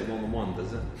don't take more than one,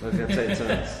 does it? They're going to take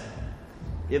turns.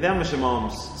 Yeah, the Amersham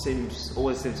Arms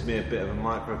always seems to be a bit of a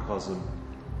microcosm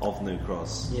of New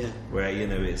Cross. Yeah. Where,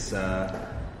 it's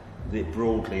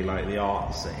broadly like the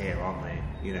arts are here, aren't they?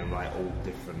 Like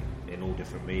in all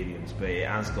different mediums, but it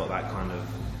has got that kind of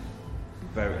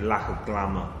very lack of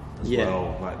glamour as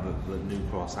well, like the New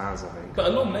Cross has, I think. But a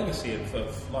long legacy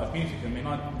of live music. I mean,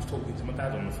 I was talking to my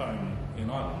dad on the phone in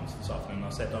Ireland this afternoon, and I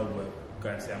said, we're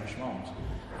going to the Amersham Arms.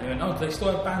 And he went, do they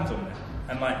still have bands on there?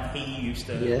 And he used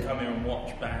to come here and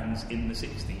watch bands in the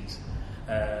 60s,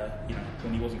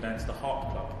 when he wasn't going to the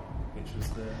Harp Club, which was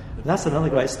the That's another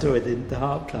great story, the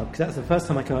Harp Club, because that's the first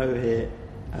time I came over here,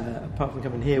 apart from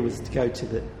coming here, was to go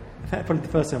to in fact, probably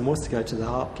the first time was to go to the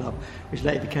Harp Club, which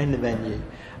later became the venue.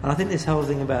 And I think this whole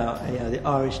thing about the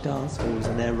Irish dance halls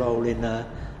and their role in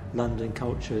London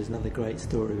culture is another great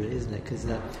story, really, isn't it? Because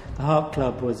the Harp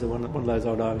Club was one of those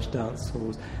old Irish dance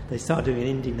halls. They started doing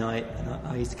an indie night, and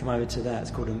I used to come over to that. It's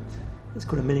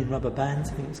called a Million Rubber Bands,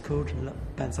 I think it's called. And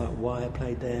bands like Wire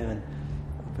played there and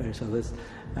various others.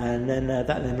 And then that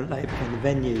later became the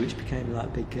venue, which became like a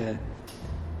big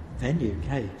venue.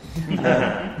 Hey,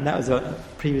 and that was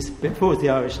before it was the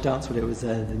Irish dance hall. It was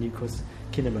the New Cross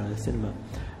Cinema.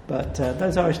 But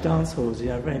those Irish dance halls,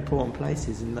 very important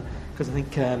places, and because I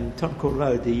think Tottenham Court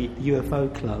Road, the UFO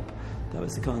Club, that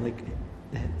was the kind of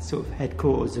the sort of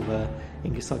headquarters of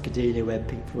English psychedelia, where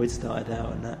Pink Floyd started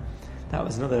out, and that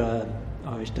was another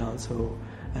Irish dance hall.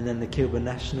 And then the Kilburn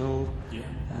National,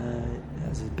 that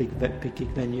was a big gig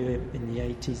venue in the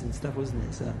 80s and stuff, wasn't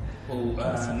it? So,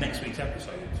 next week's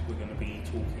episode, we're going to be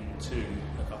talking to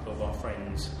a couple of our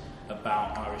friends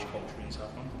about Irish culture in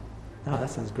South London. Oh, that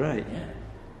sounds great. Yeah.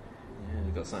 Yeah,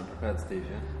 you've got something prepared, Steve,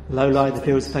 yeah? Low lie the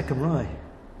fields of Peckham Rye.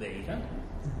 There you go.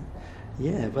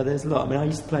 Yeah, but there's a lot. I mean, I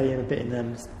used to play a bit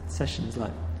in sessions,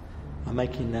 like I'm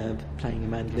making playing a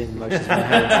mandolin motions with my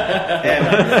hands.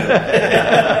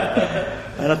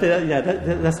 And I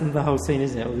think that's the whole scene,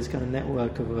 isn't it? All this kind of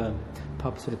network of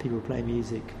pubs where people play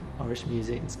music, Irish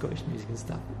music and Scottish music and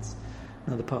stuff. It's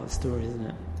another part of the story, isn't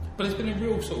it? But there's been a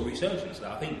real sort of resurgence there.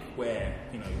 I think where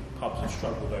pubs have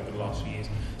struggled over the last few years.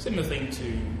 Similar thing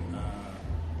to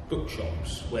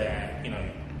bookshops, where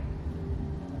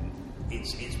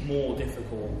it's more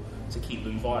difficult to keep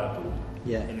them viable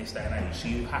in this day and age. So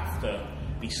you have to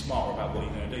be smart about what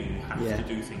you're going to do. You have to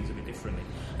do things a bit differently.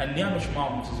 And the Amersham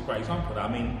Arms is a great example of that.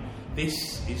 I mean,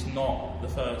 this is not the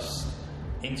first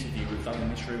interview we've done in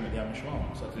this room at the Amersham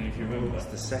Arms. I don't know if you remember. It's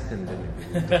the second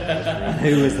interview.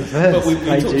 Who was the first? But we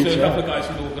talked to a couple of guys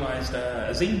who'd organised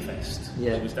a zine fest.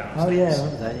 That was downstairs. Oh yeah, I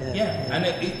remember that. Yeah. And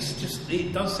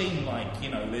it does seem like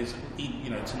there's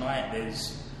tonight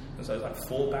there's like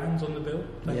 4 bands on the bill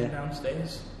playing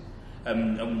downstairs.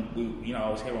 And we, I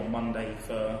was here on Monday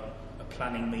for a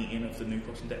planning meeting of the New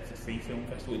Cross and Deptford Free Film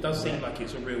Festival. It does seem like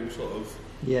it's a real sort of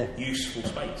useful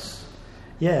space.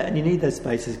 Yeah, and you need those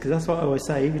spaces, because that's what I always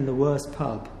say, even the worst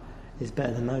pub is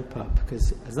better than no pub,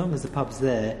 because as long as the pub's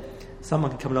there, someone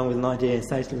can come along with an idea and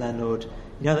say to the landlord,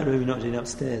 that room you're not doing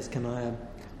upstairs, can I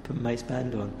put Mate's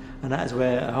band on? And that is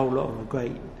where a whole lot of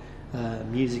great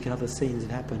music and other scenes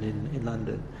have happened in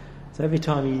London. So every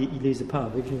time you lose a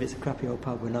pub, even if it's a crappy old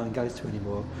pub where no one goes to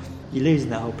anymore, you're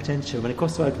losing that whole potential. When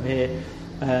across the road from here,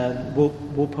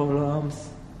 Walpole Arms,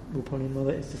 Walpole in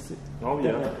Mother, it's just...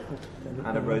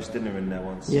 Had a roast dinner in there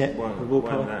once. Yeah,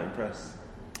 weren't that impressed.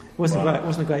 It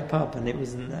wasn't a great pub, and it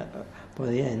wasn't by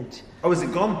the end. Oh, is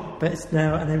it gone? But it's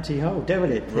now an empty hole,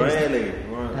 derelict. Really?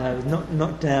 Right. It was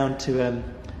knocked down to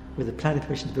with the planning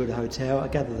permission to build a hotel. I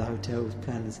gather the hotel was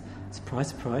planned as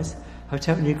surprise.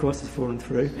 Hotel New Cross has fallen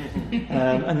through,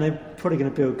 and they're probably going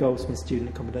to build Goldsmith student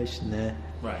accommodation there.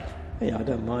 Right. Yeah, I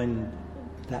don't mind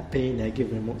that being there,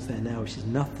 given what's there now, which is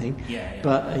nothing. Yeah.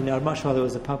 But I'd much rather it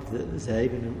was a pub that was there,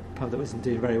 even a pub that wasn't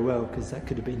doing very well, because that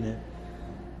could have been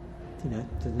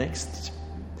the next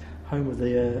home of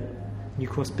the New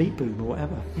Cross beat boom or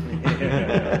whatever.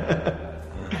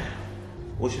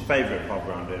 What's your favourite pub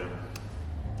around here?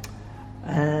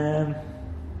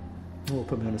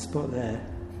 Put me on the spot there.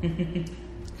 Can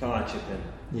I chip in?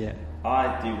 Yeah.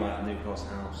 I do like New Cross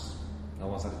House. I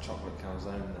once had a chocolate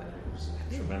calzone there. It was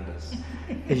tremendous.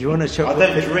 If you want a chocolate...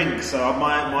 I don't drink, so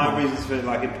my reasons for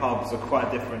liking pubs are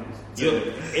quite different.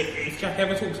 If Jack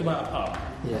ever talks about a pub,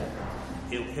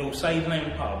 he'll say the name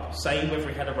of the pub, say whether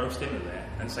he had a roast dinner there,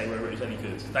 and say whether it was any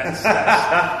good. That's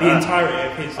the entirety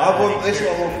of his... This is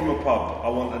what I want from a pub. I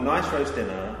want a nice roast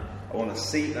dinner. I want a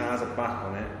seat that has a back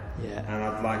on it. Yeah. And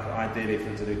I'd like, ideally, for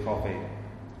them to do coffee.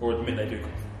 Or admit they do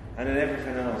coffee. And then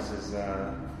everything else is, what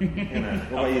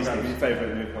about you, Steve? Your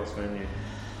favourite New Cross venue?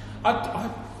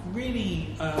 I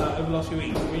really, over the last few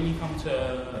weeks, really come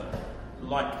to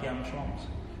like the Amersham Arms.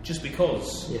 Just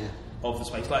because of the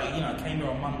space. Like, I came here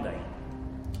on Monday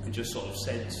and just sort of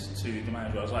said to the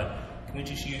manager, I was like, can we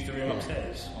just use the room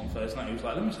upstairs on Thursday night? He was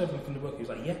like, let me just have a look in the book. He was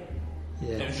like, yeah.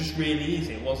 It was just really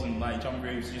easy. It wasn't like jump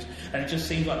rooms. And it just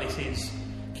seems like this is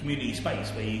community space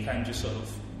where you can just sort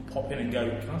of pop in and go,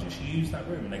 can I just use that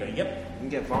room? And they go, yep. You can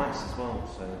get Vice as well,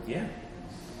 so... Yeah.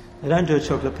 They don't do a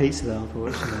chocolate pizza though,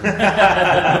 unfortunately.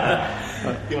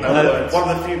 One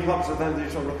of the few pubs that don't do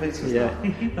chocolate pizzas.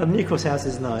 Yeah. New Cross House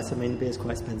is nice. I mean, beer's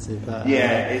quite expensive. But, it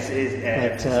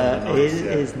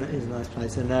is a nice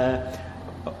place. And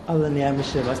other than the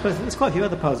Amersham, I suppose there's quite a few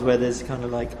other pubs where there's kind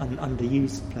of like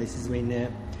underused places. I mean,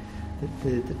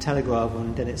 the Telegraph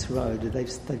on Dennett's Road,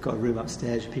 they've got a room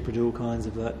upstairs where people do all kinds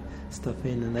of stuff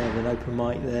in, and they have an open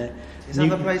mic there. Is that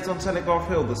the place on Telegraph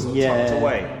Hill that's sort of tucked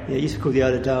away? Yeah, it used to be called the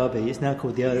Earl of Derby. It's now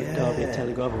called the Earl of Derby at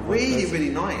Telegraph. Really, really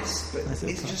nice, but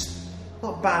it's just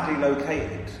not badly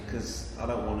located, because I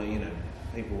don't want to,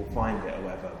 people will find it or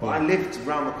whatever. But I lived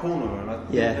around the corner and I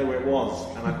didn't know where it was,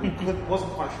 and I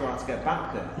wasn't quite sure how to get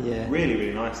back there. Yeah. Really,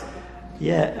 really nice.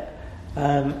 Yeah,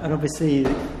 and obviously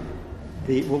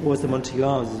what was the Montague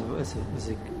Arms was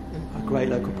a great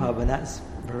local pub, and that's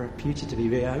reputed to be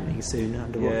reopening soon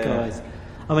under what guise.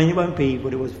 I mean, it won't be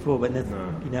what it was before, but I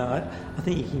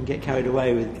think you can get carried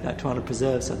away with trying to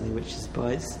preserve something which is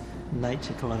by its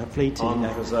nature kind of fleeting.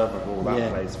 Unpreservable,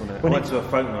 that place, wasn't it? I went to a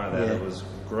folk night there that was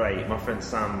great. My friend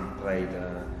Sam played,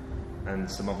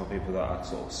 and some other people that I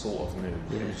sort of knew.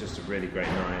 Yeah. It was just a really great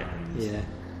night,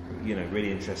 and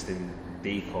really interesting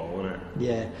decor, wasn't it?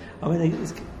 Yeah, I mean,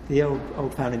 it's the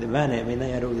old family that ran it. I mean, they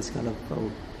had all this kind of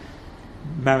old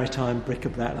maritime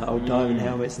bric-a-brac, like old diamond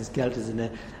helmets and skeletons in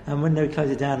there. And when they would close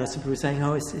it down, some people were saying,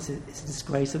 "Oh, it's a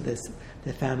disgrace that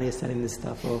their family is selling this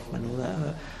stuff off and all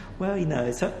that." Well,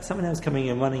 someone else coming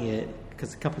in and running it,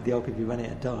 because a couple of the old people who ran it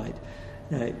had died.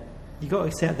 you've got to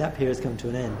accept that period's come to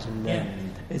an end,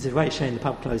 and it's a great shame the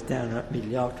pub closed down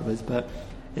immediately afterwards, but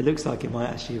it looks like it might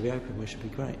actually reopen, which would be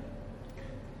great.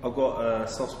 I've got a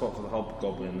soft spot for the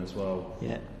Hobgoblin as well.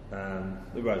 Yeah.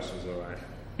 The roast was alright.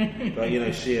 But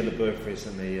Shia LaBeouf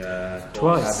recently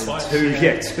twice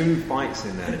having two fights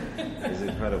in there. It's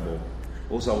incredible.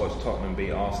 Also, I watched Tottenham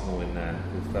beat Arsenal in there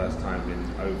for the first time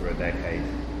in over a decade,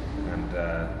 and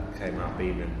came out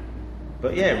beaming.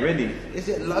 But yeah, really, is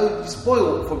it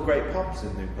spoiled for great pubs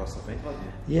in Newcastle? I think, aren't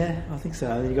you? Yeah, I think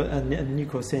so. You got and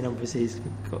Newcastle Inn obviously has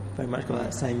very much got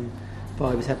that same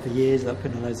vibe it's had for years, like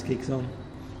putting on loads of gigs on.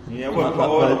 Yeah, well,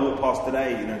 I walked past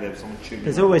today. There was someone tuning.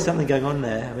 There's always something going on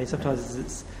there. I mean, sometimes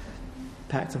it's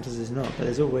packed, sometimes it's not. But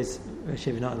there's always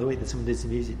every night of the week that someone does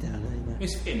some music down there.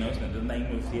 It's fitting, isn't it? The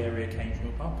name of the area came from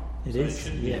a pub. It so is.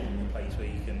 It should be a place where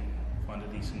you can find a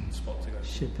decent spot to go.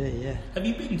 Should be, yeah. Have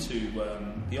you been to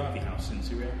the Ivy House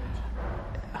since it reopened?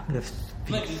 I'm going to...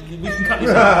 we can cut this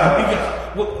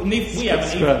out. We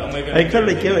haven't either.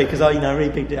 Incredibly guilty because I really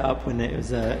picked it up when it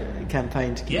was a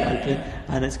campaign to keep it open,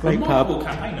 and it's a great pub.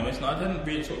 Campaign, though, isn't it? I didn't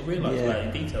really sort of realise that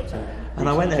in detail. And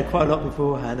I went there quite a lot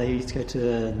beforehand. I used to go to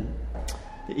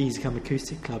the Easy Come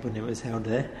Acoustic Club when it was held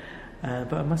there,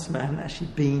 but I must admit I haven't actually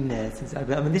been there since. I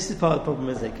mean, this is part of the problem,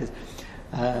 isn't it? Because,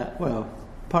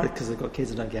 partly because I've got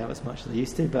kids, I don't get out as much as I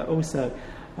used to, but also.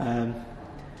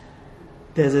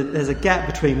 There's a gap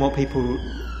between what people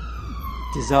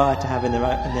desire to have in their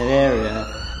area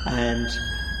and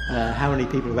how many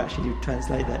people have actually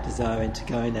translated that desire into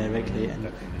going there regularly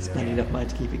and spending enough money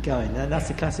to keep it going. And that's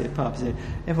the classic of pubs.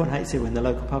 Everyone hates it when the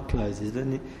local pub closes.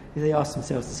 Then they ask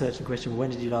themselves the certain question: when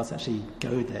did you last actually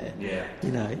go there? Yeah.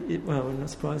 Well, we're not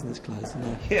surprising it's closed.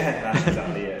 Yeah, that's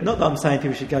exactly it. Not that I'm saying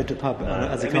people should go to a pub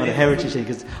as a kind of heritage thing,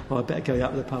 because I better go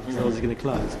up to the pub because otherwise it's going to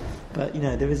close. But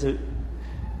there is a.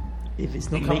 If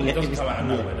it's not it doesn't come out of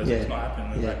nowhere, does it? It's not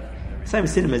happening. Same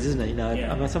with cinemas, isn't it?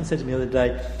 I mean, someone said to me the other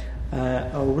day,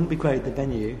 it wouldn't be great if the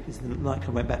venue, because the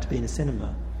nightclub went back to being a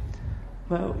cinema.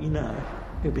 Well,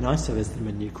 it would be nice to have a cinema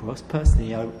in New Cross.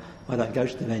 Personally, I don't go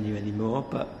to the venue anymore,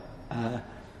 but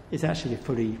it's actually a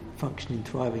fully functioning,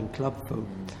 thriving club for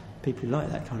people who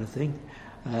like that kind of thing.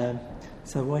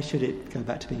 So why should it go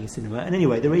back to being a cinema? And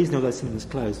anyway, the reason all those cinemas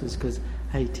closed was because,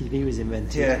 TV was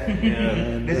invented.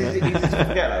 It's easy to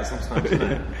forget that sometimes,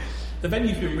 isn't it? The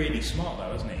venue's been really smart,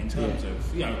 though, hasn't it, in terms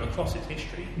of, across its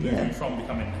history, moving from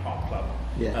becoming a pub club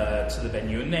to the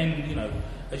venue. And then,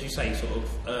 as you say, sort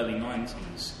of early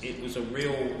 90s, it was a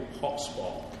real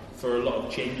hotspot for a lot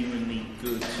of genuinely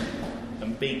good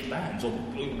and big bands, or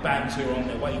bands who are on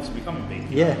their way to becoming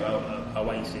big.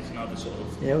 Oasis and other sort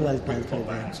of all those bands pop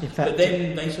bands. But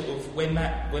then they sort of, when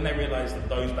they realised that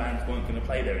those bands weren't going to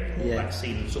play there anymore, that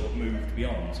scene sort of moved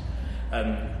beyond.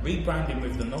 Rebranding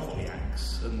with the novelty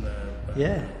acts and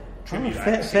the tribute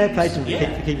acts. Fair play to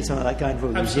them for keeping something like that going for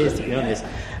all these years, to be honest.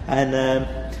 And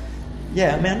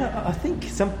I think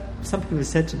some people have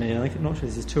said to me, and I'm not sure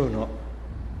if this is true or not,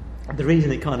 the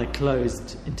reason it kind of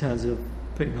closed in terms of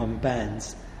putting on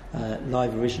bands,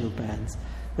 live original bands,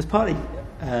 was partly,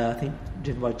 I think,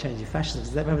 driven by changing fashions.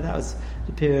 Because remember that was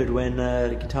the period when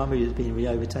guitar music was being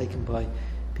overtaken by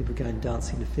people going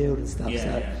dancing in the field and stuff.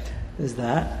 There's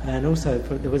that, and also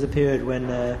there was a period when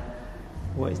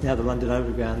what is now the London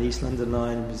Overground, the East London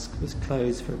line, was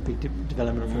closed for a big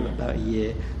development for about a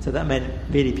year. So that meant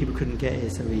really people couldn't get here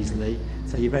so easily.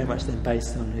 So you're very much then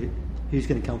based on who's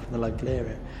going to come from the local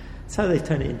area. So they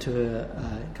turned it into a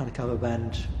kind of cover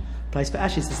band place. But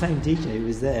actually, it's the same DJ who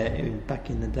was there back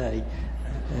in the day.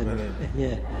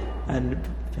 And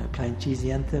playing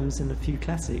cheesy anthems and a few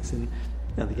classics, and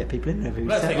they get people in there every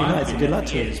Saturday night. It's a good luck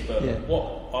to it. But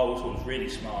what I was really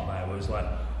smart about was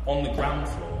on the ground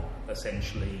floor,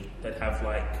 essentially, they'd have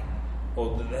I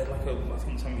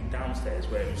think something downstairs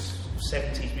where it was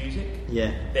 70s music.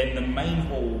 Yeah. Then the main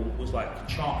hall was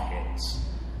chart hits,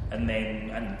 and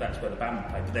that's where the band would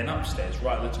play. But then upstairs,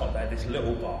 right at the top, they had this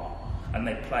little bar, and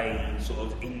they play sort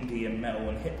of indie and metal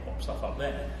and hip hop stuff up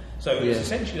there. So it was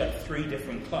essentially 3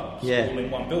 different clubs all in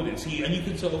one building. So you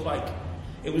could sort of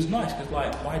it was nice because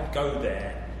I'd go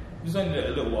there. It was only a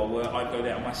little while where I'd go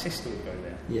there and my sister would go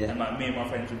there. Yeah. And me and my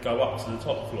friends would go up to the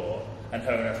top floor, and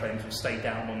her and her friends would stay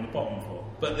down on the bottom floor.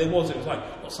 But it was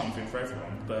not something for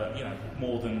everyone, but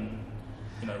more than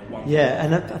one. Yeah,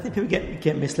 and I think people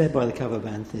get misled by the cover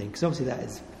band thing, because obviously that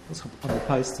is what's on the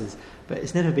posters, but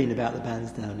it's never been about the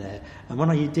bands down there. And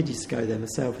when I did used to go there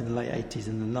myself in the late 80s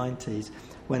and the 90s,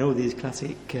 when all these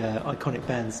classic iconic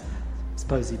bands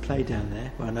supposedly play down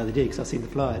there. Well, I know they did because I've seen the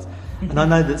flyers. And I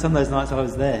know that some of those nights I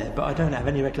was there, but I don't have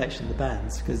any recollection of the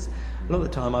bands, because a lot of the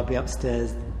time I'd be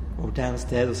upstairs or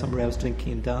downstairs or somewhere else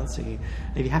drinking and dancing.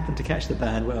 If you happen to catch the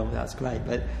band, well, that's great.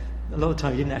 But a lot of the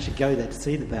time, you didn't actually go there to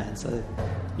see the band. So,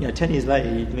 10 years later,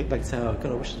 you look back and say, "Oh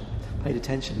God, I wish I paid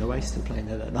attention. The waste of playing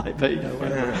there that night." But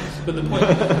whatever. But the point,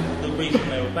 the reason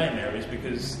they were playing there is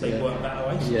because they weren't that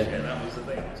Oasis. Yeah, that was the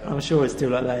thing. So. I'm sure it's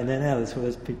still like that in there now.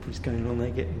 There's people just going along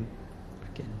there getting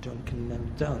drunk and having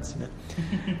a dance.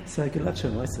 So good luck to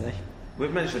them, I say.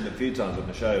 We've mentioned a few times on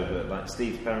the show, but like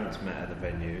Steve's parents met at the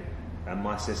venue, and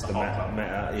my sister met her,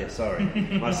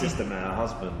 my sister met her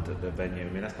husband at the venue. I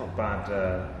mean, that's not a bad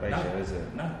ratio, is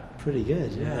it? No, pretty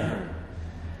good, yeah.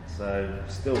 So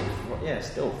still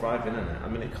thriving, isn't it? I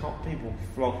mean, it can't people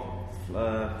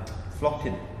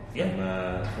flocking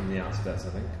from the outskirts, I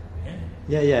think.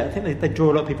 Yeah. I think they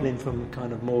draw a lot of people in from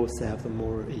kind of more south and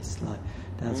more east, like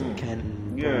down sort of Kent.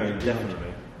 And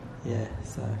definitely. Yeah,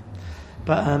 so.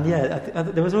 But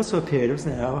there was also a period,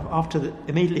 wasn't there?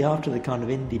 Immediately after the kind of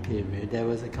indie period, there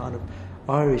was a kind of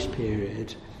Irish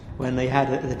period when they had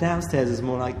the downstairs was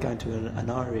more like going to an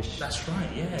Irish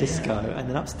disco, and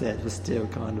then upstairs was still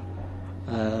kind of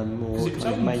more kind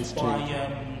of mainstream.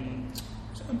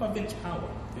 Was it owned by Vince Power,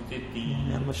 who did the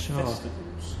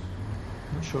festivals?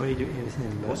 I'm not sure it was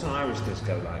him. But what's an Irish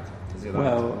disco like?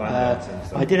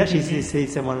 I did actually see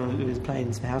someone who was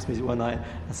playing some house music one night,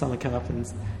 and someone came up and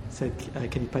said,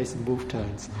 "Can you play some wolf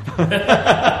tones?"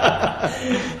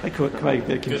 I caught quite a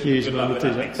bit of confusion on the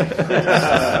two. Just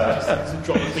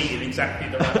drop the beat in exactly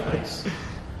the right place.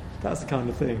 That's the kind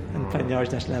of thing. And playing the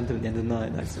Irish national anthem at the end of the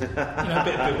night. That's a bit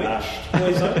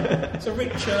bewitched. It's a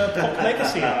rich pop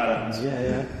legacy in Ireland.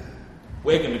 Yeah.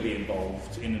 We're going to be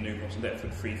involved in the Newcastle and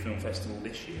Deptford Free Film Festival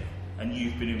this year, and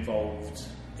you've been involved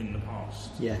in the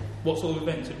past. Yeah. What sort of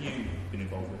events have you been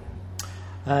involved with?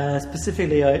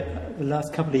 Specifically, the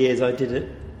last couple of years I did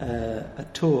a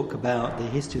talk about the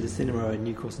history of the cinema in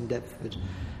Newcastle and Deptford,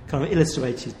 kind of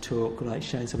illustrated talk, like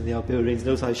showing some of the old buildings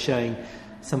and also showing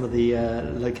some of the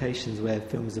locations where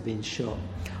films have been shot.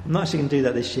 I'm not actually going to do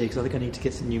that this year because I think I need to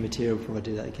get some new material before I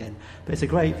do that again. But it's a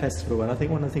great festival, and I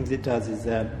think one of the things it does is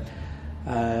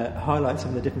highlight some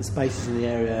of the different spaces in the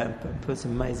area and put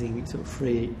some amazing sort of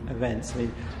free events. I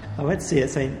mean, I went to see at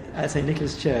St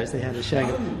Nicholas Church. They had a showing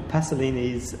of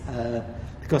Pasolini's The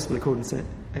Gospel according to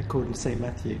St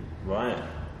Matthew. Right.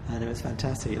 And it was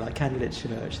fantastic. Like Candlelit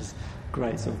Church is a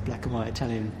great sort of black and white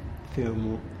Italian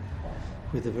film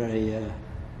with a very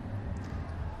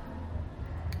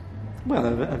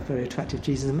a very attractive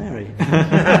Jesus and Mary.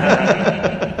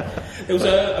 There was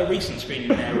a recent screening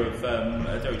there of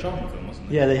a Derek Jarman film, wasn't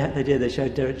there? Yeah, they did. They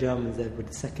showed Derek Jarman's Edward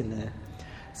II there.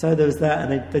 So there was that,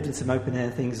 and they did some open air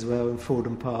things as well in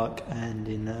Fordham Park and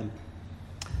in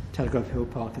Telegraph Hill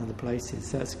Park and other places.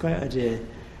 So it's a great idea,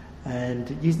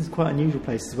 and using quite unusual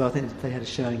places as well. I think they had a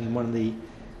showing in one of the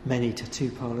many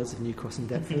tattoo parlours of Newcastle and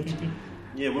Deptford.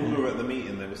 Yeah, when we were at the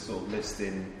meeting, they were sort of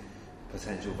listing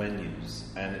potential venues,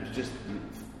 and it was just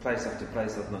place after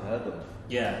place I've not heard of.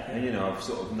 Yeah. And I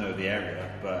sort of know the area,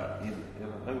 but you're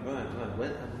like,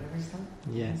 where is that?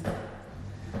 Yeah.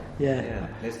 Yeah.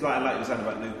 It's like you said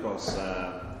about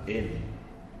Newcastle Inn.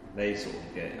 They sort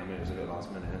of get. I mean, it was a bit last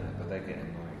minute, isn't it? But they're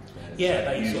getting like.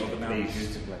 They sort of announced. They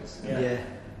used to place. Yeah.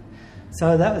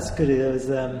 So that was good. There was.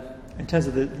 In terms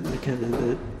of the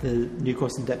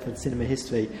Newcastle and Deptford cinema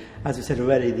history, as we said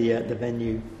already, the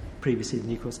venue previously the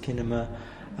Newcastle Kinema,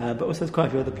 but also there's quite a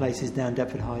few other places down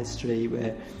Deptford High Street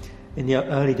where in the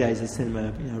early days of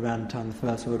cinema, around the time of the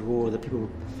First World War, that people were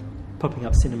popping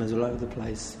up cinemas all over the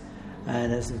place.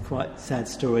 And there's some quite sad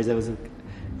stories. There was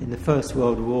in the First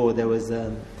World War there was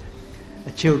a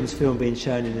children's film being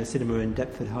shown in a cinema in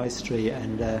Deptford High Street,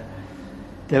 and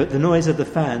the noise of the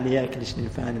fan, the air conditioning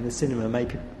fan in the cinema,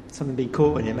 made something being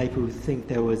caught in it made people think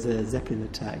there was a Zeppelin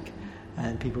attack,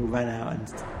 and people ran out and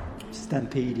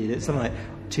stampeded. It's something like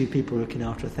 2 people looking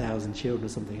after 1,000 children or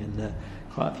something, and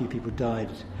quite a few people died.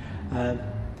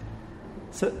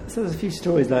 So there's a few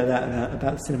stories like that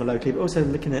about the cinema locally, but also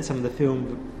looking at some of the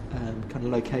film kind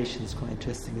of locations, quite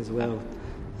interesting as well.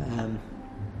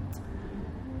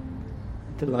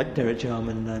 Like Derek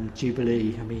Jarman,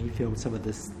 Jubilee. I mean, he filmed some of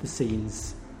the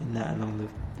scenes in that along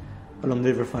the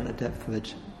riverfront of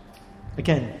Deptford.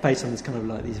 Again, based on this kind of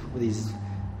like these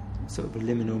sort of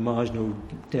liminal, marginal,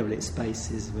 derelict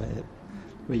spaces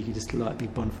where you could just light a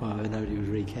big bonfire and nobody would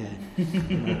really care.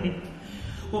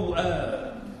 Well,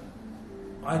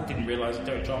 I didn't realise that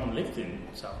Derek Jarman lived in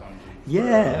South London.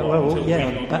 Yeah,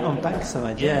 on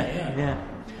Bankside, yeah.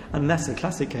 And that's a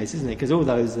classic case, isn't it? Because all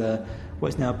those,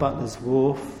 what's now Butler's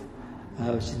Wharf,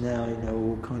 which is now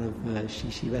all kind of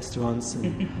shishi restaurants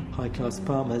and high-class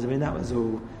apartments. I mean, that was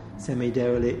all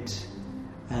semi-derelict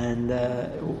and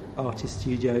artist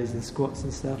studios and squats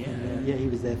and stuff. Yeah. And he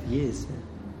was there for years. Yeah.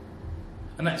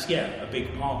 And that's a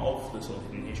big part of the sort of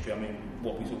hidden history. I mean,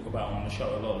 what we talk about on the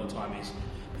show a lot of the time is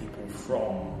people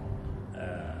from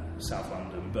South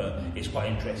London, but it's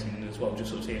quite interesting as well, just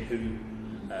sort of seeing who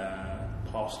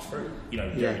passed through.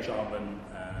 Jerry Jarman,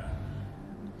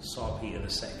 Tsar Peter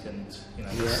II.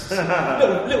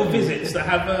 Little visits that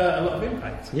have a lot of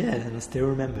impact. Yeah, and I still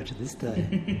remember to this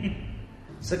day.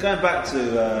 So going back to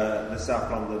the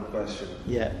South London question,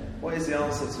 what is the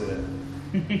answer to it?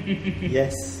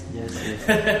 Yes.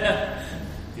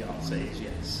 The answer is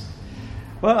yes.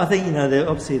 Well, I think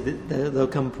obviously there'll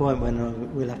come a point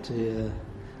when we'll have to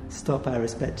stop our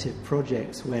respective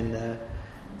projects when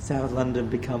South London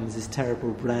becomes this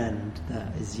terrible brand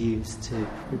that is used to,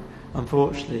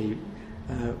 unfortunately,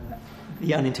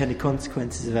 the unintended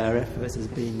consequences of our efforts has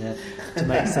been to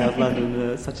make South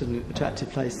London such an attractive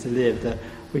place to live that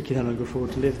we can no longer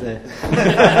afford to live there.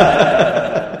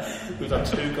 We've done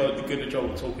too good a job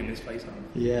of talking this place up.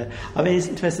 Yeah, I mean, it's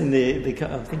interesting.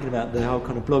 I'm thinking about the whole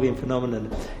kind of blogging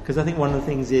phenomenon, because I think one of the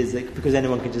things is that because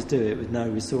anyone can just do it with no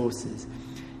resources,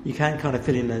 you can kind of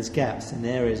fill in those gaps in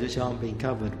areas which aren't being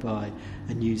covered by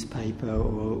a newspaper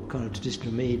or kind of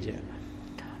traditional media.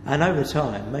 And over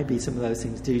time, maybe some of those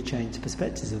things do change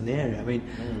perspectives on the area. I mean,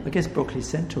 I guess Brockley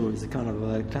Central is a kind of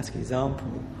a classic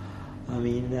example. I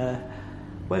mean,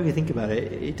 whatever you think about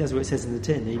it, it does what it says in the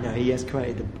tin. He has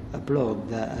created a blog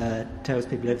that tells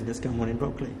people everything that's going on in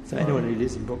Brockley. So anyone who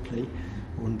lives in Brockley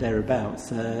or thereabouts,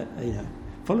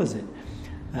 follows it.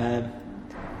 I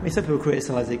mean, some people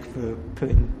criticise it for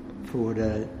putting forward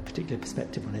a particular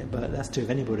perspective on it, but that's true of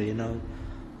anybody. I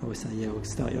always say, well,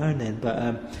 start your own then.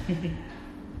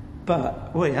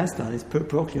 But what it has done is put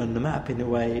Brockley on the map in a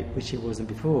way which it wasn't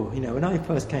before. When I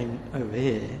first came over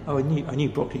here, I knew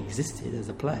Brockley existed as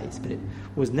a place, but it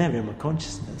was never in my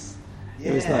consciousness. Yeah.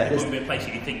 It was like, it wouldn't be a place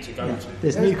that you think to go to.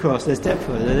 There's New Cross, there's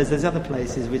Deptford, there's other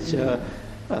places which that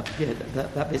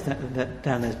bit's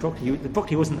down there's Brockley.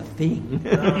 Brockley wasn't a thing.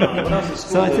 No. When I was at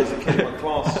school, there was a kid in my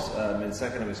class in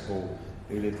secondary school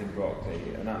who lived in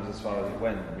Brockley, and that was as far as it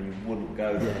went. I mean, you wouldn't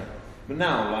go there. Yeah. But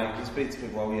now, you speak to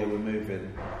people, we're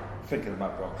moving, thinking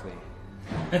about Brockley.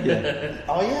 Yeah.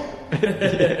 Are you?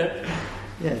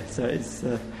 Yeah, so it's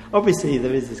obviously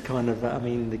there is this kind of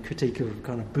the critique of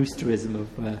kind of boosterism of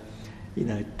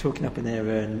talking up an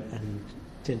area and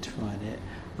gentrifying it.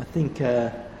 I think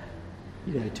to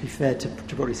be fair to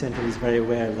Brockley Central, he's very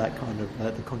aware of that kind of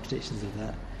the contradictions of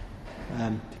that,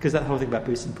 because that whole thing about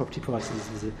boosting property prices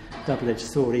is a double-edged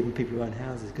sword. Even people who own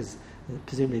houses, because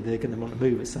presumably they're going to want to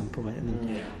move at some point, and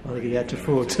then are they going to be able to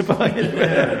afford to buy it?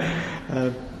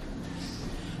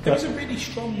 There is a really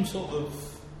strong sort of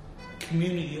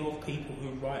community of people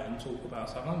who write and talk about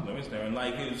South London, isn't there? And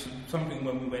it was something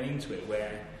when we went into it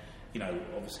where,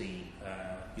 obviously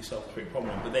yourself was pretty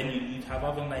prominent, but then you'd have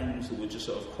other names that would just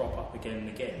sort of crop up again and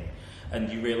again,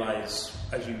 and you realise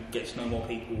as you get to know more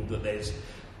people that there's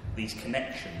these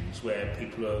connections where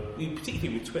people are,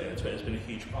 particularly with Twitter's been a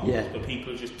huge part of this, but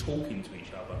people are just talking to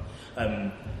each other.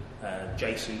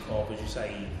 Jason Cobb, as you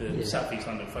say, the South East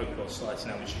London Folklore Society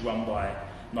now, which is run by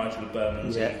Nigel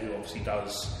Bermondsey, who obviously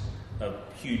does a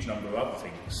huge number of other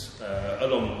things,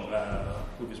 along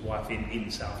with his wife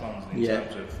in South London in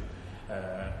terms of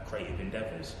creative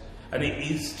endeavours. And it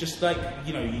is just as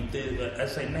I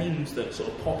say, names that sort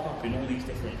of pop up in all these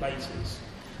different places.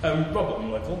 Robert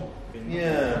and Vaughan.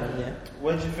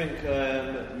 Where do you think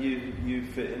you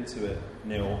fit into it,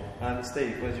 Neil? And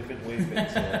Steve, where do you think we fit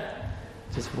into it?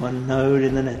 Just one node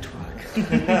in the network. I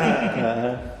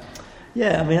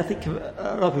think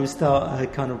a lot of people start a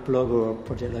kind of blog or a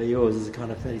project like yours as a kind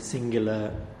of fairly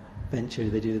singular venture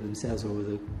they do themselves or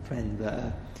with a friend.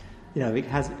 But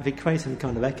if it creates some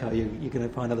kind of echo, you're going to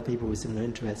find other people with similar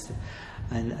interests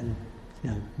and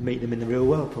meet them in the real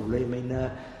world. Probably. I mean,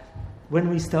 when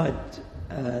we started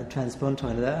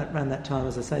Transpontine, around that time,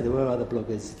 as I say, there were other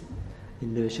bloggers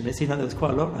in Lewisham. It seemed like there was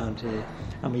quite a lot around here,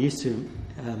 and we used to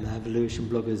have Lewisham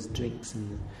bloggers drinks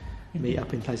and meet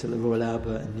up in places like the Royal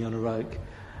Albert and the Honour Oak.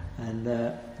 And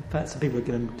in fact, some people are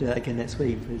going to do that again next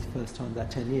week for the first time in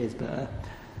about 10 years. But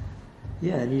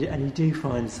and you do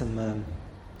find some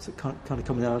kind of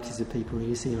commonalities with people when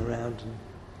you see them around. And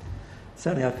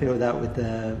certainly, I feel that with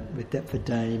Deptford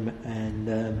Dame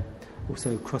and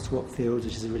also Crosswalk Fields,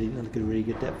 which is another really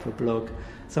good Deptford blog.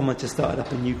 Someone just started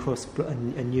up a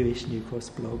newish New Cross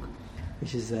blog,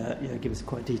 which is gives us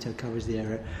quite detailed coverage of the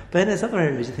area. But then there's other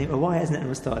areas you think, well, why hasn't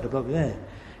anyone started a blog there?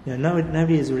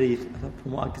 Nobody has really,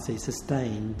 from what I can see,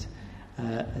 sustained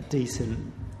a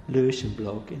decent Lewisham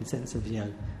blog in the sense of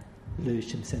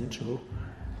Lewisham Central.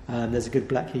 There's a good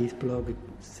Blackheath blog,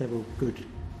 several good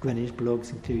Greenwich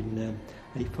blogs, including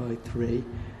 853.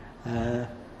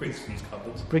 Brixton's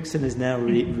covered. Brixton is now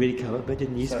really covered, but it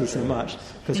didn't used to be so much,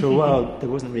 because for a while there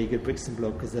wasn't really a good Brixton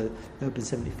blog, because the Urban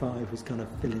 75 was kind of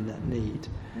filling that need.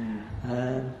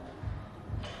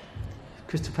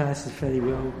 Crystal Palace is fairly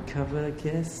well covered, I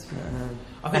guess.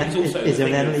 I think it's also is there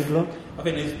an Enley blog? I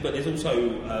think there's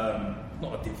also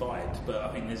not a divide, but I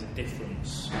think there's a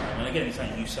difference. And again, it's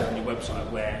something you say on your website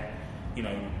where, you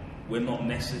know, we're not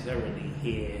necessarily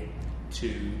here to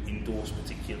endorse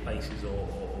particular places or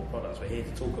products. We're here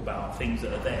to talk about things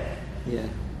that are there. Yeah.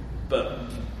 But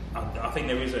I think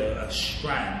there is a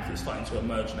strand that's starting to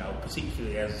emerge now,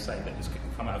 particularly, as I say, that has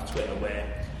come out of Twitter,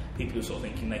 where people are sort of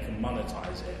thinking they can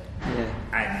monetize it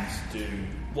and do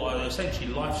what are essentially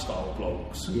lifestyle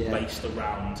blogs based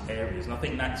around areas. And I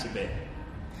think that's a bit...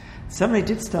 Somebody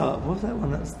did start, what was that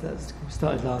one that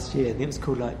started last year? I think it was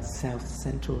called like South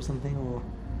Central or something, or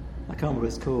I can't remember what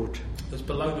it's called. It was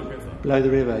Below the River. Below the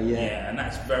River, yeah. Yeah, and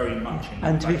that's very much in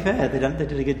And to be fair, they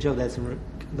did a good job. They had a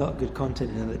lot of good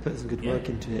content in it. They put some good work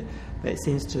into it. But it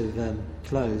seems to have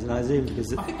closed, and I assume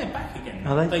because... I think they're back again.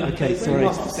 Are they? Okay, sorry.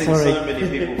 I've seen so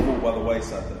many people fall by the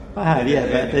wayside though. I have,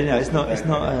 but you know,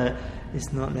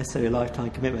 it's not necessarily a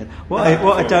lifetime commitment. What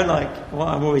I don't like, what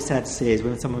I'm always sad to see is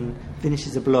when someone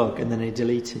finishes a blog and then they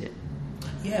delete it.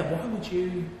 Yeah, why would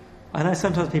you... I know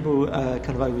sometimes people kind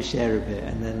of overshare a bit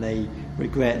and then they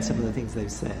regret some of the things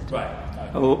they've said. Right.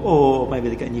 Okay. Or maybe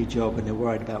they get a new job and they're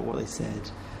worried about what they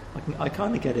said. I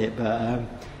kind of get it, but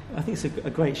I think it's a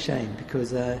great shame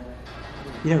because, you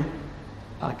know,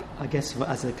 I guess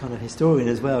as a kind of historian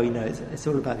as well, you know, it's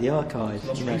all about the archive.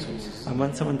 You know, and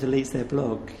when someone deletes their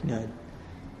blog, you know,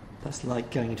 that's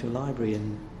like going into a library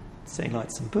and setting light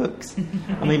to some books.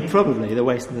 I mean, probably they're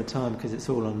wasting the time because it's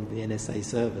all on the NSA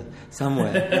server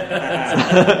somewhere.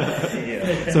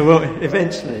 So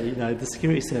eventually, you know, the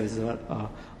security services are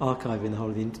archiving the whole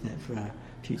of the internet for our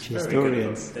future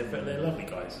historians. They're lovely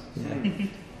guys. Yeah.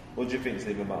 What do you think,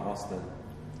 Steve, about us then?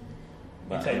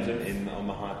 On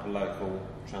the hyper-local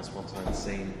Transmontane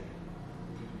scene?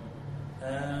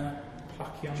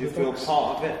 Plucky do you feel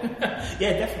part of it?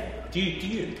 Yeah, definitely. Do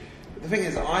you? The thing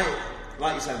is,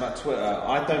 like you said about Twitter,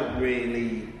 I don't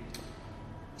really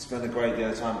spend a great deal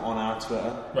of time on our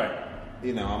Twitter. Right.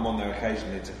 You know, I'm on there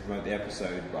occasionally to promote the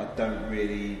episode, but I don't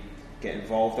really get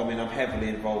involved. I mean, I'm heavily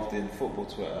involved in football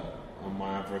Twitter on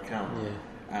my other account.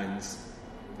 Yeah. And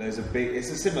it's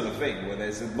a similar thing where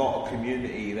there's a lot of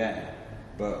community there,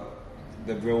 but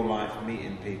the real life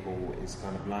meeting people is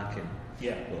kind of lacking.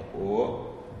 Yeah.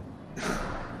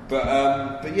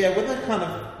 But yeah, with the kind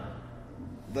of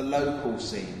the local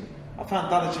scene, I found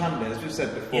Dulwich Hamlet, as we've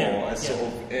said before,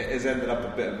 it has ended up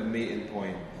a bit of a meeting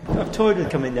point. I've toyed with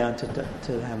coming down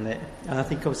to Hamlet, and I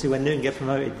think obviously when Newton get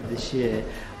promoted this year,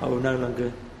 I will no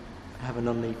longer have a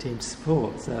non-league team to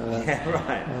support. So yeah,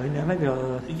 right. You know, maybe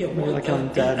I'll come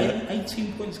down.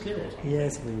 18 points clear or something. Yeah,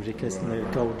 something ridiculous. Right.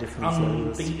 No goal difference.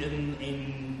 Unbeaten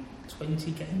in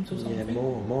 20 games or something. Yeah,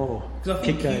 more. Because I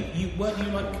think you weren't you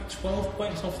like 12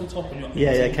 points off the top, and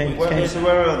you're so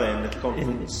where are they in the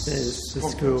conference? The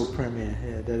school premier.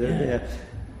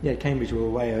 Yeah, Cambridge were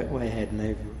way ahead, and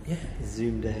they've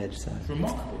zoomed ahead. So it's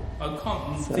remarkable. I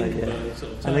can't think of a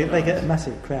sort of. And they get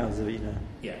massive crowds of, you know.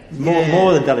 Yeah.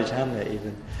 More than Dulwich Hamlet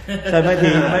even. So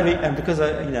maybe, and because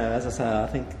as I say, I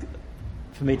think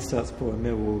for me to start supporting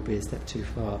Millwall would be a step too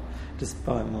far,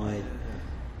 despite my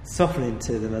softening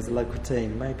to them as a local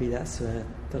team. Maybe that's where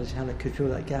Dulwich Hamlet could fill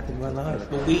that gap in my life.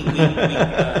 Well,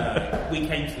 we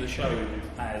came to the show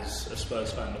as a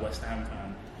Spurs fan, a West Ham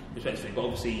fan, respectively, but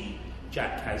obviously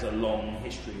Jack has a long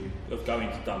history of going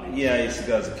to Dulwich. Yeah, I used to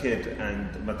go as a kid,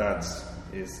 and my dad's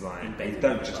is like, you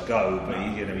don't just go, but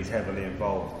he's heavily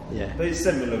involved. Yeah. But it's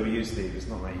similar with you, Steve. It's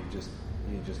not like you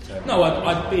just turn. No,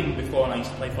 I'd been before, and I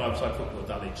used to play five-a-side football at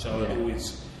Dulwich, so I'd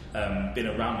always been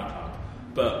around the club.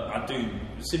 But I do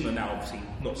similar now, obviously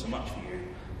not so much for you,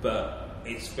 but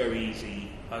it's very easy.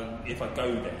 If I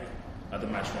go there, I'd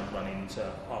imagine I'd run into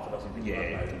half a dozen people.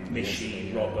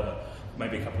 Mishy, Robert,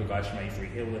 maybe a couple of guys from Avery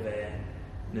Hill are there,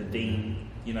 Nadine.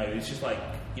 You know, it's just like,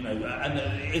 you know, and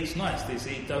it's nice.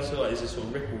 It does feel like there's this sort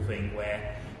of ripple thing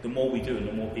where the more we do and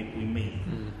the more people we meet,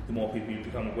 the more people you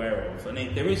become aware of. And I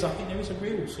think there is a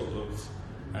real sort of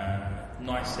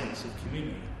nice sense of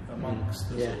community amongst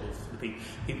the sort of the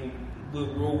people.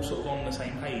 We're all sort of on the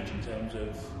same page in terms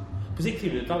of,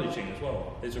 particularly with the Dulwich thing as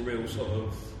well. There's a real sort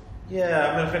of...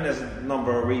 Yeah, I mean, I think there's a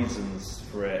number of reasons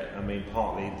for it. I mean,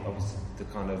 partly, obviously,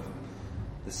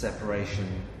 the separation,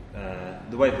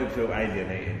 the way people feel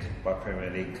alienated by Premier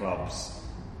League clubs,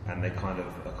 and they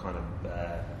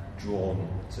are drawn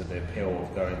to the appeal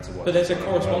of going to watch. But there's a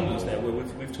correspondence there where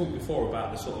we've talked before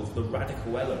about the sort of the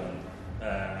radical element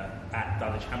at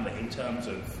Dulwich Hamlet in terms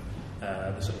of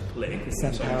the sort of political. The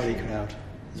St. Pauli crowd.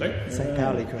 Sorry? St.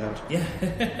 Pauli crowd. Yeah.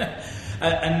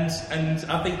 and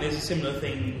I think there's a similar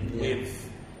thing with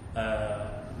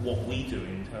what we do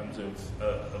in terms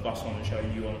of us on the show,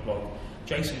 you on the blog,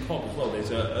 Jason Cobb as well.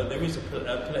 There is a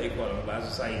political element, but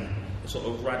as I say, a sort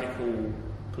of radical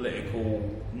political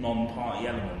non-party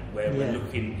element where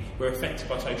we're affected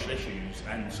by social issues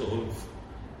and sort of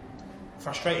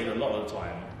frustrated a lot of the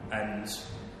time, and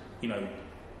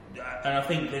I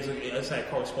think there's a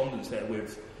correspondence there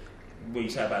with what you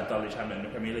say about Dulwich Hamlet and the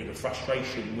Premier League, a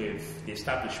frustration with the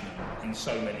establishment in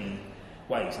so many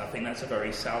ways. I think that's a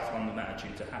very South London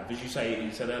attitude to have. As you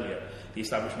said earlier, the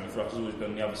establishment for us has always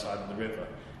been on the other side of the river,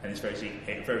 and it's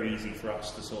very easy for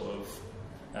us to sort of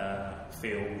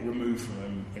feel removed from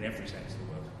them in every sense of the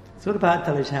word. So what about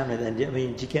Dulwich Hamlet then? Do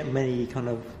you get many kind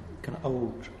of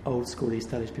old school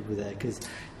East Dulwich people there? Because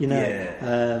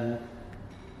I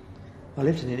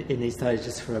lived in East Dulwich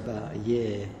just for about a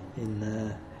year in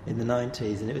the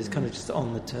 90s, and it was kind of just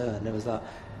on the turn. There was like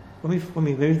when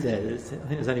we moved there, I think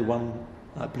there was only one.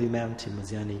 Like Blue Mountain was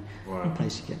the only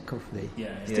place you get coffee.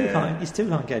 Yeah. You still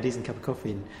can't get a decent cup of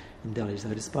coffee in Dulwich,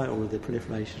 though, despite all the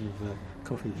proliferation of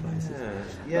coffee places.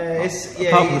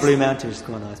 Apart from Blue Mountain, which is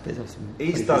quite nice, but it's obviously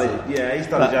East Dulwich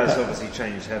has obviously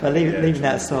changed heavily. But leaving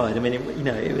that aside, I mean,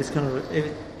 it was kind of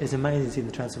it was amazing to see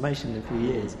the transformation in a few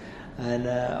years. And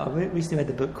I recently read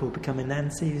the book called Becoming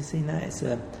Nancy. Have you seen that? It's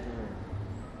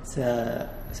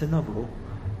a novel,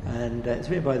 and it's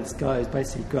written by this guy who's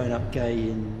basically grown up gay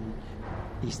in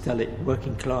East Dulwich,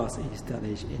 working class East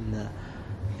Dulwich in the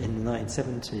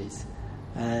 1970s,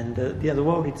 and the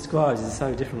world he describes is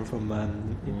so different from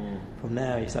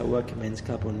now. He's like working men's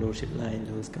club on Lordship Lane,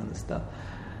 all this kind of stuff.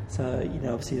 So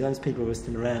obviously those people are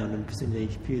still around, and presumably a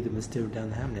few of them are still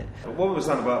down the Hamlet. What was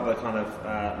that about the kind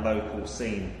of local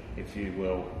scene, if you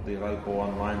will, the local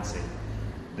online scene?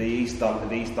 The East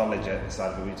Dulwich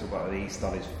episode, we talk about the East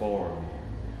Dulwich Forum,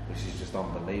 which is just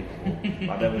unbelievable.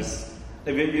 Like there was.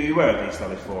 You were at the East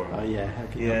Dulwich Forum? Oh yeah,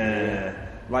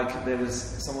 Like there was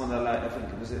someone that, I think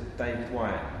it was David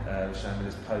White, was showing me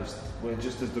this post where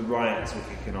just as the riots were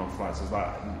kicking off, so it was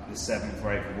like the 7th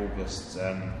or 8th of August,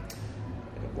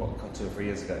 2 or 3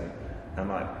 years ago, and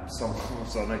like someone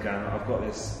was on there going, I've got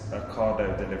this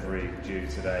Ocado delivery due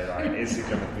today, like is it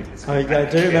going to be... I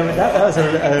do remember that was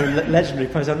a legendary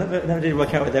post. I never did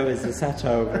work out whether it was a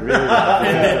satire or really.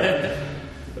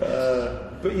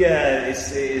 But yeah, it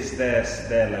is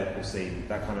their local scene,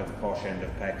 that kind of posh end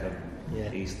of Peckham,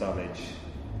 East Dulwich.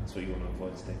 That's what you want to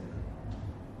avoid, Stephen.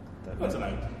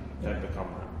 Don't become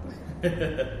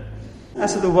that.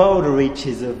 As for the wilder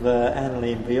reaches of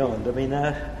Annerley and beyond, I mean,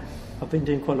 I've been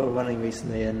doing quite a lot of running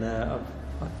recently, and I've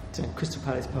done Crystal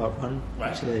Palace Park Run,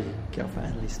 which you get off at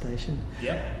Annerley Station.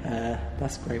 Yeah.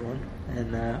 That's a great one.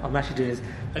 And I'm actually doing this.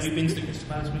 Have you been to the Crystal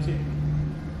Palace Museum?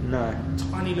 No.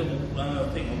 Tiny little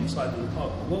thing on the side of the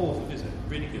park. Well worth a visit.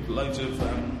 Really good. Loads of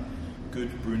good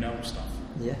Brunel stuff.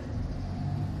 Yeah.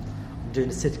 I'm doing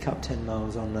a City Cup 10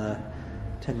 miles on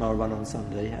 10-mile run on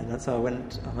Sunday, and that's how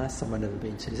that's somewhere I've never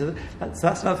been to. So that's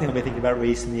another thing I've been thinking about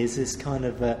recently, is this kind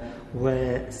of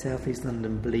where South East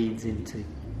London bleeds into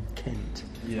Kent.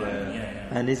 Yeah.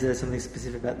 And is there something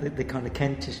specific about the kind of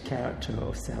Kentish character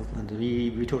of South London?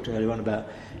 We talked earlier on about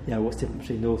what's different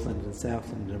between North London and South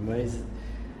London.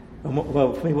 For me,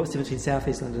 what's different between South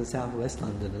East London and South West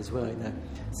London as well?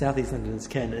 South East London is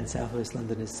Kent and South West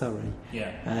London is Surrey.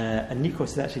 Yeah. And New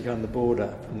Cross is actually on the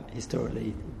border,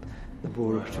 historically, the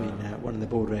border between one of the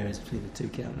border areas between the two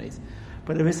counties.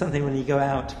 But there is something when you go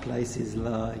out to places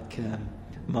like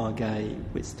Margate,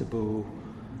 Whitstable,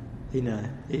 it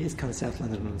is kind of South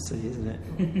London on the sea, isn't it?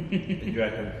 You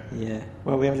reckon? Yeah.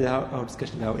 Well, we had our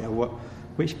discussion about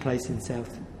which place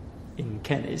in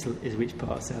Kent is which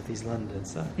part of South East London.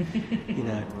 So,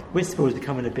 Whitstable is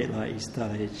becoming a bit like East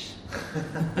Dulwich.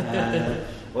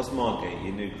 What's Margate?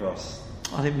 Your New Cross?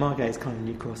 I think Margate is kind of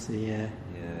New Crossy, yeah.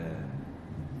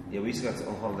 Yeah, we used to go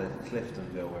on holiday to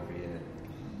Cliftonville every year.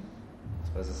 I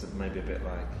suppose it's maybe a bit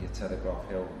like your Telegraph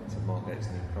Hill to Margate's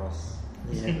New Cross.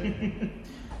 Yeah.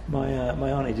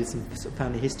 My auntie did some sort of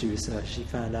family history research. She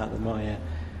found out that my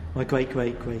great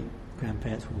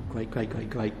grandparents, or great,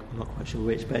 I'm not quite sure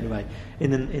which, but anyway,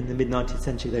 in the mid 19th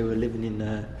century they were living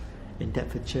in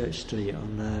Deptford Church Street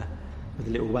with a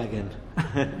little wagon,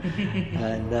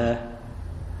 and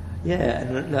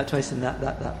tracing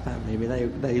that family. I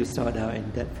mean, they started out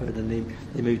in Deptford, and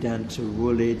they moved down to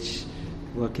Woolwich,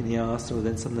 working the Arsenal.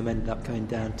 Then some of them ended up going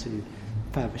down to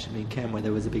Faversham in Kent, where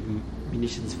there was a big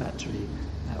munitions factory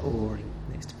at Oring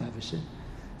next to Faversham.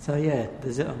 So yeah,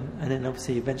 there's it, and then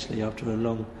obviously eventually after a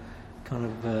long kind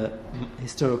of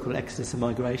historical exodus and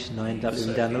migration, I ended up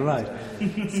living down the road.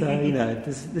 So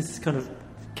this is kind of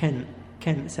Kent,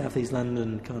 South East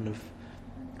London kind of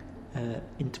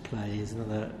interplay is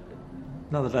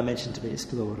another dimension to be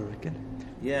explored, I reckon.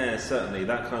 Yeah, certainly.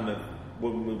 That kind of,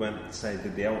 when we went, say,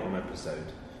 did the Eltham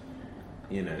episode,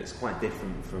 it's quite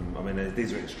different from,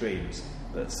 these are extremes,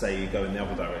 but say you go in the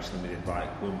other direction and we did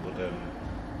like Wimbledon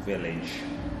Village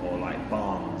or like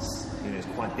Barnes, it's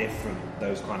quite different.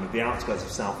 Those kind of, the outskirts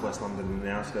of South West London and the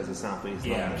outskirts of South East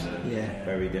London are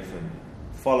very different.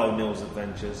 Follow Neil's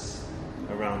adventures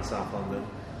around South London.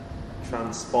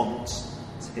 Transpont,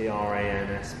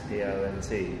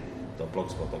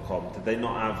 transpont.blogspot.com. Did they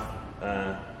not have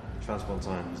Transpont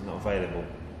time? It's not available.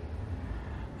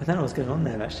 I don't know what's going on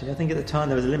there actually. I think at the time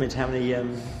there was a limit to how many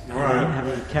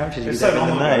characters you could have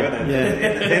in the name. Isn't it?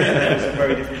 The internet was a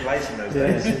very different place in those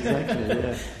days. Exactly,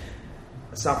 yeah.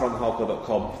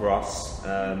 SouthLondonHardcore.com for us.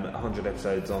 100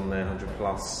 episodes on there, 100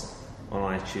 plus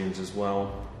on iTunes as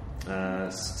well.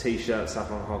 T-shirt,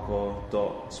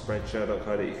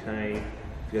 SouthLondonHardcore.spreadshirt.co.uk.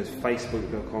 You go to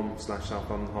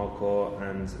Facebook.com/SouthLondonHardcore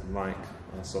and like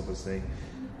us obviously,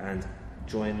 and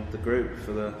join the group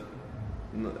for the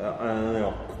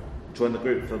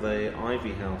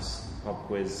Ivy House pub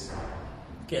quiz.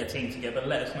 Get a team together.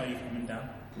 Let us know you're coming down.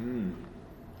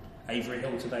 Avery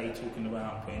Hill today talking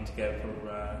about putting together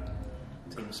a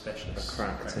team of specialists. A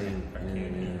crack team.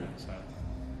 So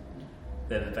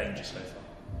they're the danger so far.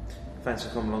 Thanks for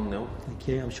coming along, Neil. Thank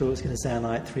you. I'm sure it's going to sound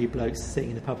like three blokes sitting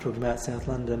in the pub talking about South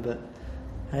London, but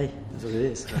hey, that's what it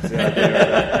is. That's the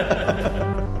idea.